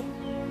ekoso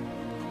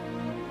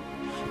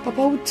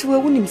Papa, what you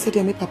wouldn't say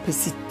to me, Papa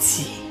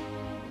City.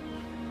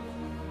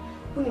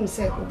 Wouldn't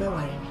say,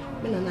 Obewa,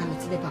 when I'm not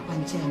the Papa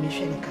and Jam,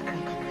 Michelle Cacan.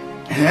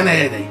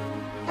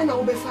 And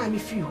I'll be fine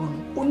if you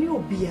only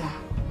beer.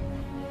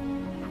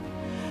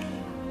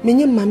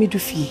 Many mammy do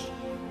fee.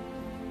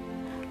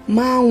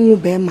 Ma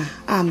won't bema,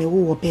 I may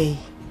obey.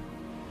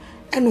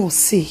 And I'll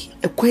say,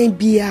 a quaint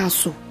beer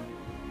so.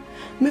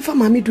 Me for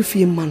mammy do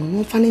fee man,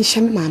 won't find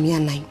sham mammy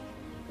and nine.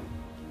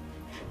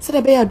 Said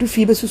a bear do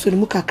fever so the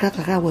muka crack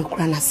a work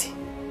granasi.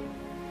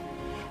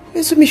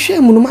 Miss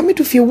Michelle, mammy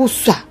do feel was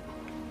sir.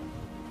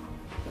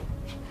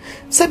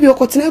 Sabi o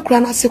kotina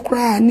krana se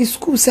kra ni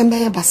school semba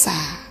ya basa.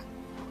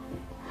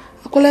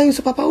 Akola yin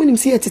so papa wonim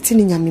se yetete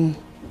ni nyame mu.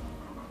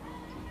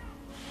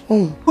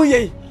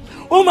 Oye.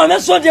 O ma me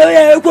so de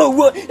ye ko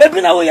wo. E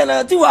bi na wo ya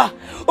na tiwa.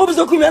 O bi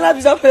so ku me na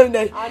bi so pem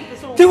dey.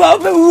 Tiwa o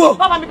pe wo.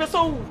 Papa mi pe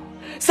so wu.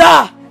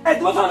 Sa, e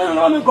ti mo fa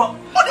na mi ko.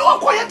 O de wo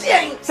ko ye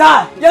tie yin.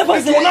 Sa, ye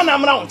fa se na na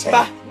mra wo che.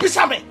 Ba,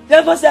 bisa me.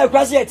 Ye fa se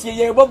kra se tie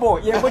ye bobo,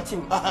 ye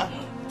botim.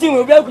 Tim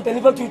we be akuta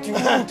ni fa tutu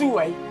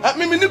wai.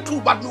 Me ni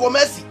tu bad no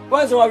mercy.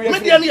 Once we me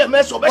dia na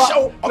mercy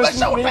obeshawo pe.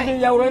 Me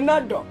ya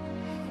Ronaldo.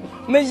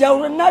 Me ya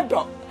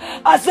Ronaldo.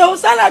 Aso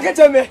sana ka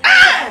teme.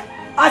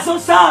 Aso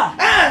sa.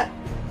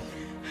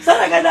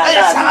 Sana ka da.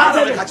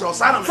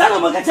 Sana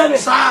mo ka teme.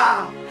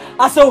 Sa.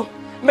 Aso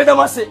me da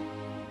mase.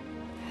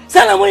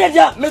 Sana mo ya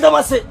ja me da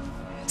mase.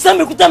 Sa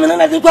me kuta me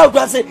na de kwa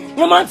kwa se.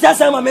 Me man tia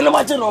sa ma me na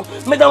ma che no.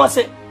 Me da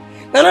mase.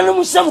 Na na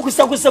mu sham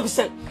kusa.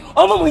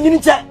 O mo nyini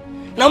cha.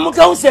 Na mu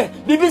ka use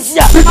BBC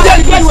a.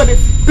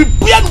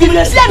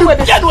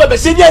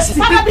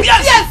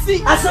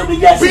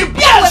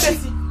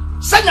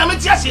 Sanya me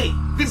tiase.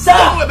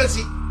 Bibia we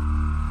besi.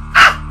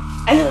 Ah!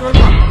 And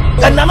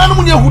nana no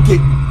munye hute.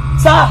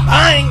 Sa.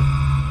 Ai.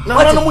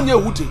 Nana no munye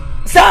hute.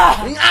 Sa.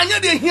 Anya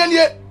de hia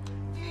ne.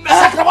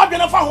 Sakra ba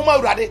na fa homa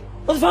urade.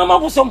 O fa ma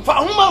busom. Fa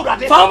homa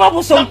urade. Fa ma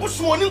busom. Na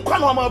busom oni nkwa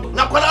no ma.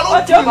 Na kwana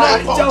ro tu na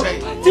ko.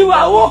 Ti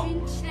wa wo.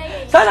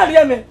 Sana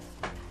de me.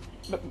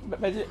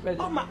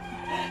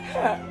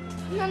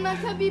 Nana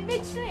sabi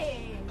betray.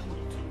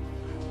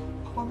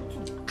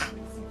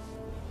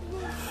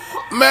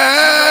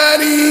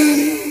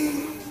 Many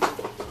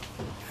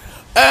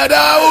and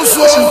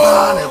also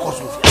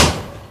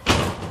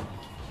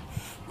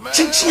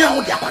Chinchia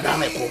wo dia kwada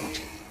na ko.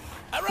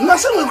 Na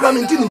se we gra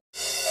minti.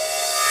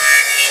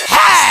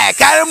 Hey,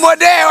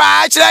 Karimode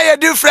wa achira your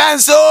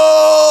difference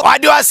so.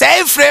 What do I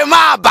say frame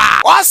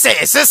aba? What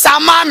say sister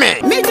mama?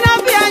 Mi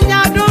trabi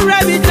anya do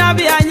re mi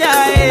trabi anya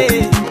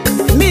eh.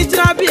 Mi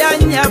trabi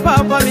anya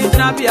papa mi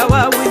trabi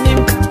awa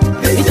winim.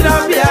 Mi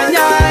trabi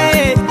anya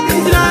eh.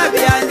 Mi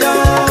trabi anya.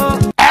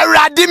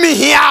 Eradi mi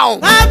hiao.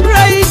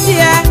 Abrai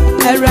here.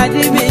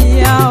 Eradi mi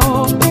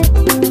hiao.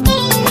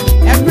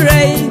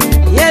 Abrai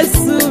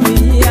Yesu mi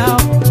hiao.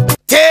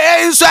 Te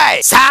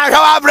insai.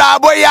 Sanka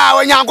brabo ya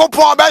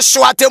onyankopon be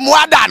so atemu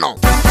ada no.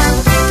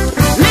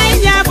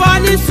 Menya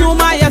body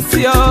suma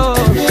yesio.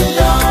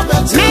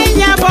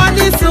 Menya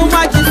body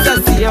suma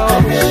Jesus yo.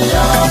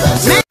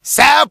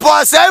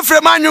 Sepo se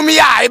frame anwum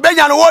ya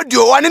ebenya no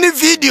audio one ni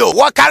video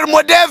wo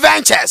Karimode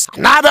Ventures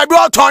na ba bi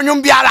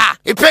otonyum biara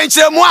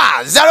ipenchiremu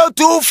a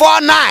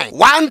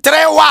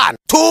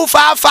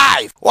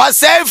 0249131255 wo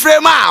se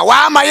frame a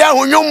wa ma ya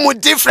hunyum mu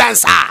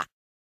difference a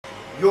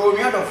yo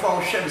mi ado fa wo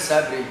hwe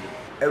sabre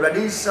ewrade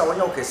nsa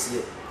wonya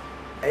okese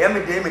eya me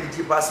de me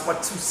di pass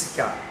what two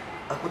sika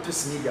akoto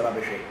sini bia ba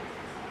behwe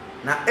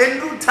na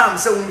endru time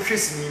se wo hwe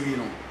sini wi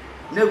no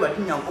na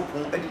ewrade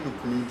nyankopon adi no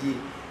kunidi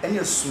ene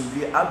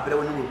asumbi abre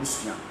woni wo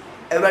busua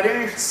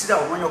ewrade sira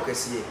wonya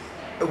okese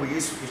ewo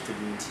Yesu Kristo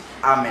dinti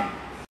amen.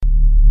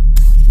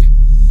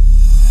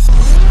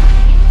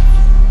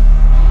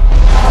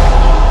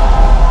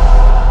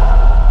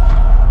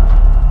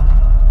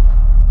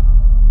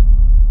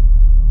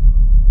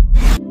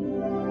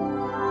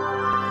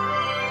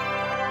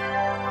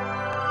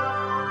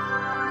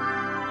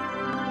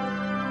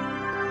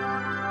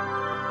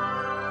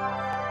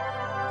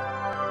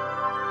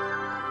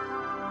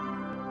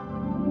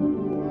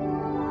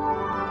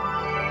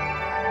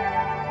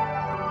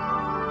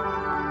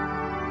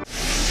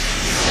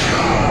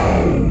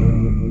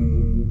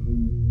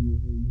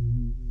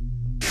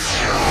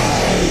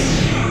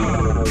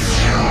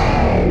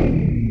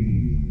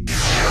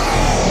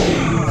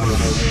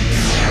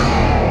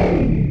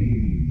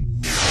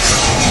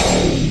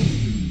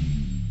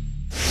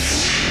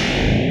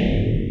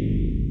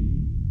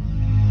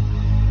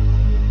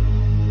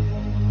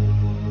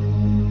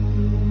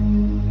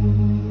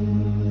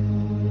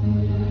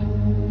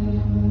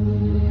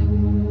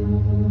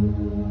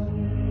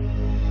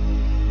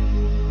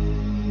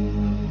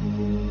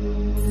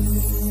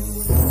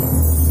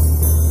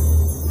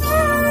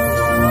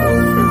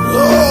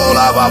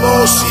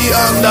 Babosi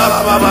andala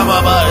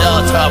baba ya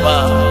taba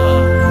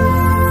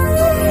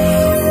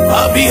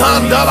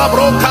abihanda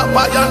broka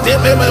paya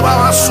tebe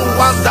baba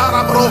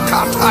suandara broka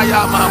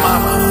taya mama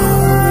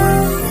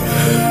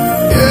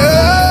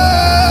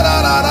la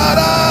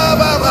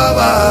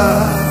baba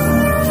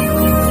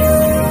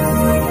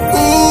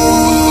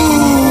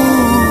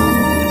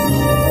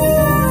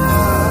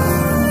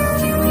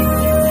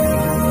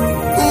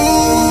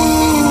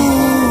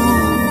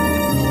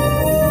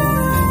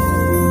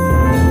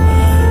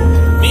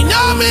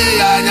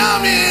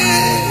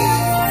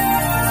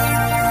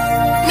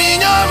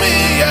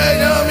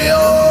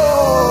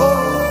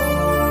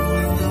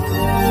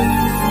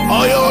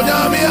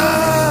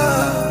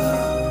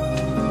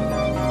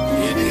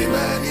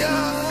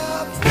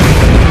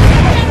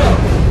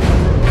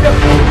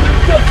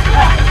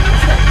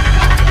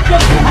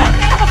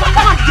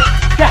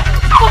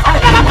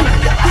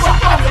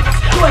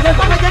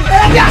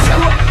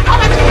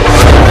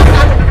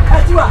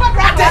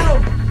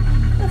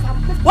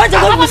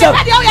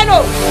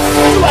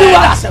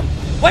dasem.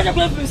 What you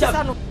going to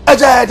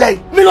say?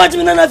 Me no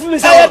Jimmy na film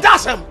say.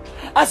 Dasem.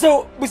 I say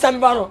busa me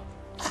ba no.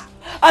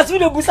 As we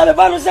the busa me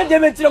ba no send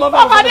them to my ba.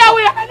 Papa dey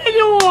we ani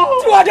you.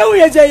 Ti wa dey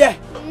we je ye.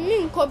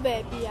 Me nko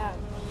baby ya.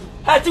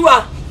 Ha ti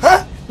wa.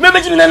 Ha?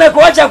 Me Jimmy na ko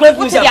what you going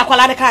to say? Ti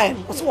akwala de kai.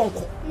 O se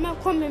wonko. Me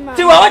ko me ma.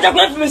 Ti wa what you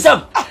going to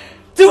say?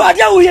 Ti wa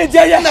dey we je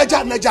ye.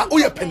 Naja o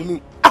ye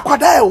panimu.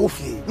 Akwada e wo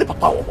fie. Ne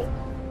papa wo ho.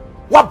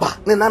 Waba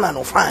ne nana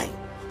no fine.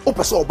 O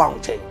pese oba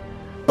nche.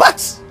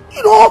 But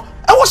you know,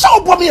 I was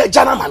so bomb me a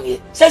jana man.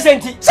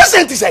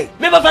 Sesenti say.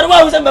 Me ba fa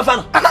wa me fa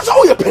no. And that's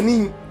all your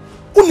penny.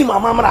 Uni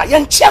mama mara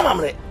yan chia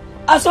mamre.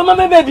 Aso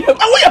mama baby. I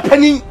want your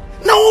penny.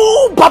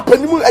 No ba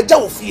penny mu eja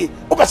wo fie.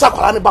 O pese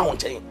akwala ne ba wo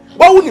nche.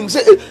 Wa unim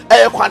say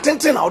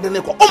kwantenten na wo de ne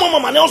ko. O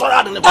mama ne o so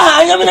ra de ne ko. Ah,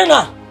 anya me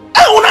nana.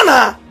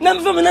 Unana. Na me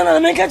fa me nana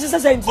me ka che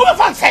sesenti. O me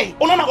fa say.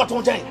 Unana go to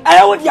nche.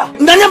 Aya wo dia.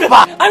 Ndanya me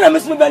ba. Ana me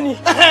smu bani.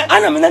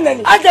 Ana me nana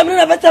ni. Aja me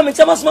na beta me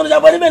chama smu no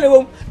jabani me ne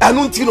wo.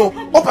 Anu ntino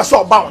o pese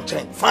oba wo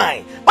nche.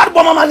 Fine. But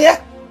bo mama ne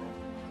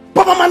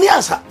Papa mani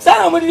answer.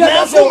 Sana mo dia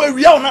na so we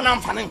wia ona na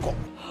mfane nko.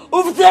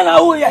 Ufutia na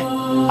wo ye.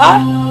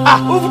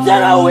 Ufutia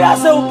na wo ya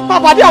so.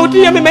 Papa dia odi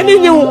ye me mani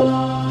nyi wo.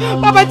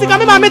 Papa tika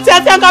me ma me ti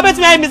ase anka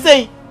beti me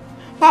say.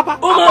 Papa,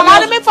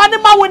 papa me fa ne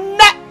ma wo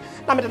ne.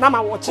 Na me de na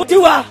ma wo chi.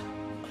 Tiwa.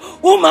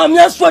 Wo ma me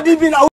aso di bi na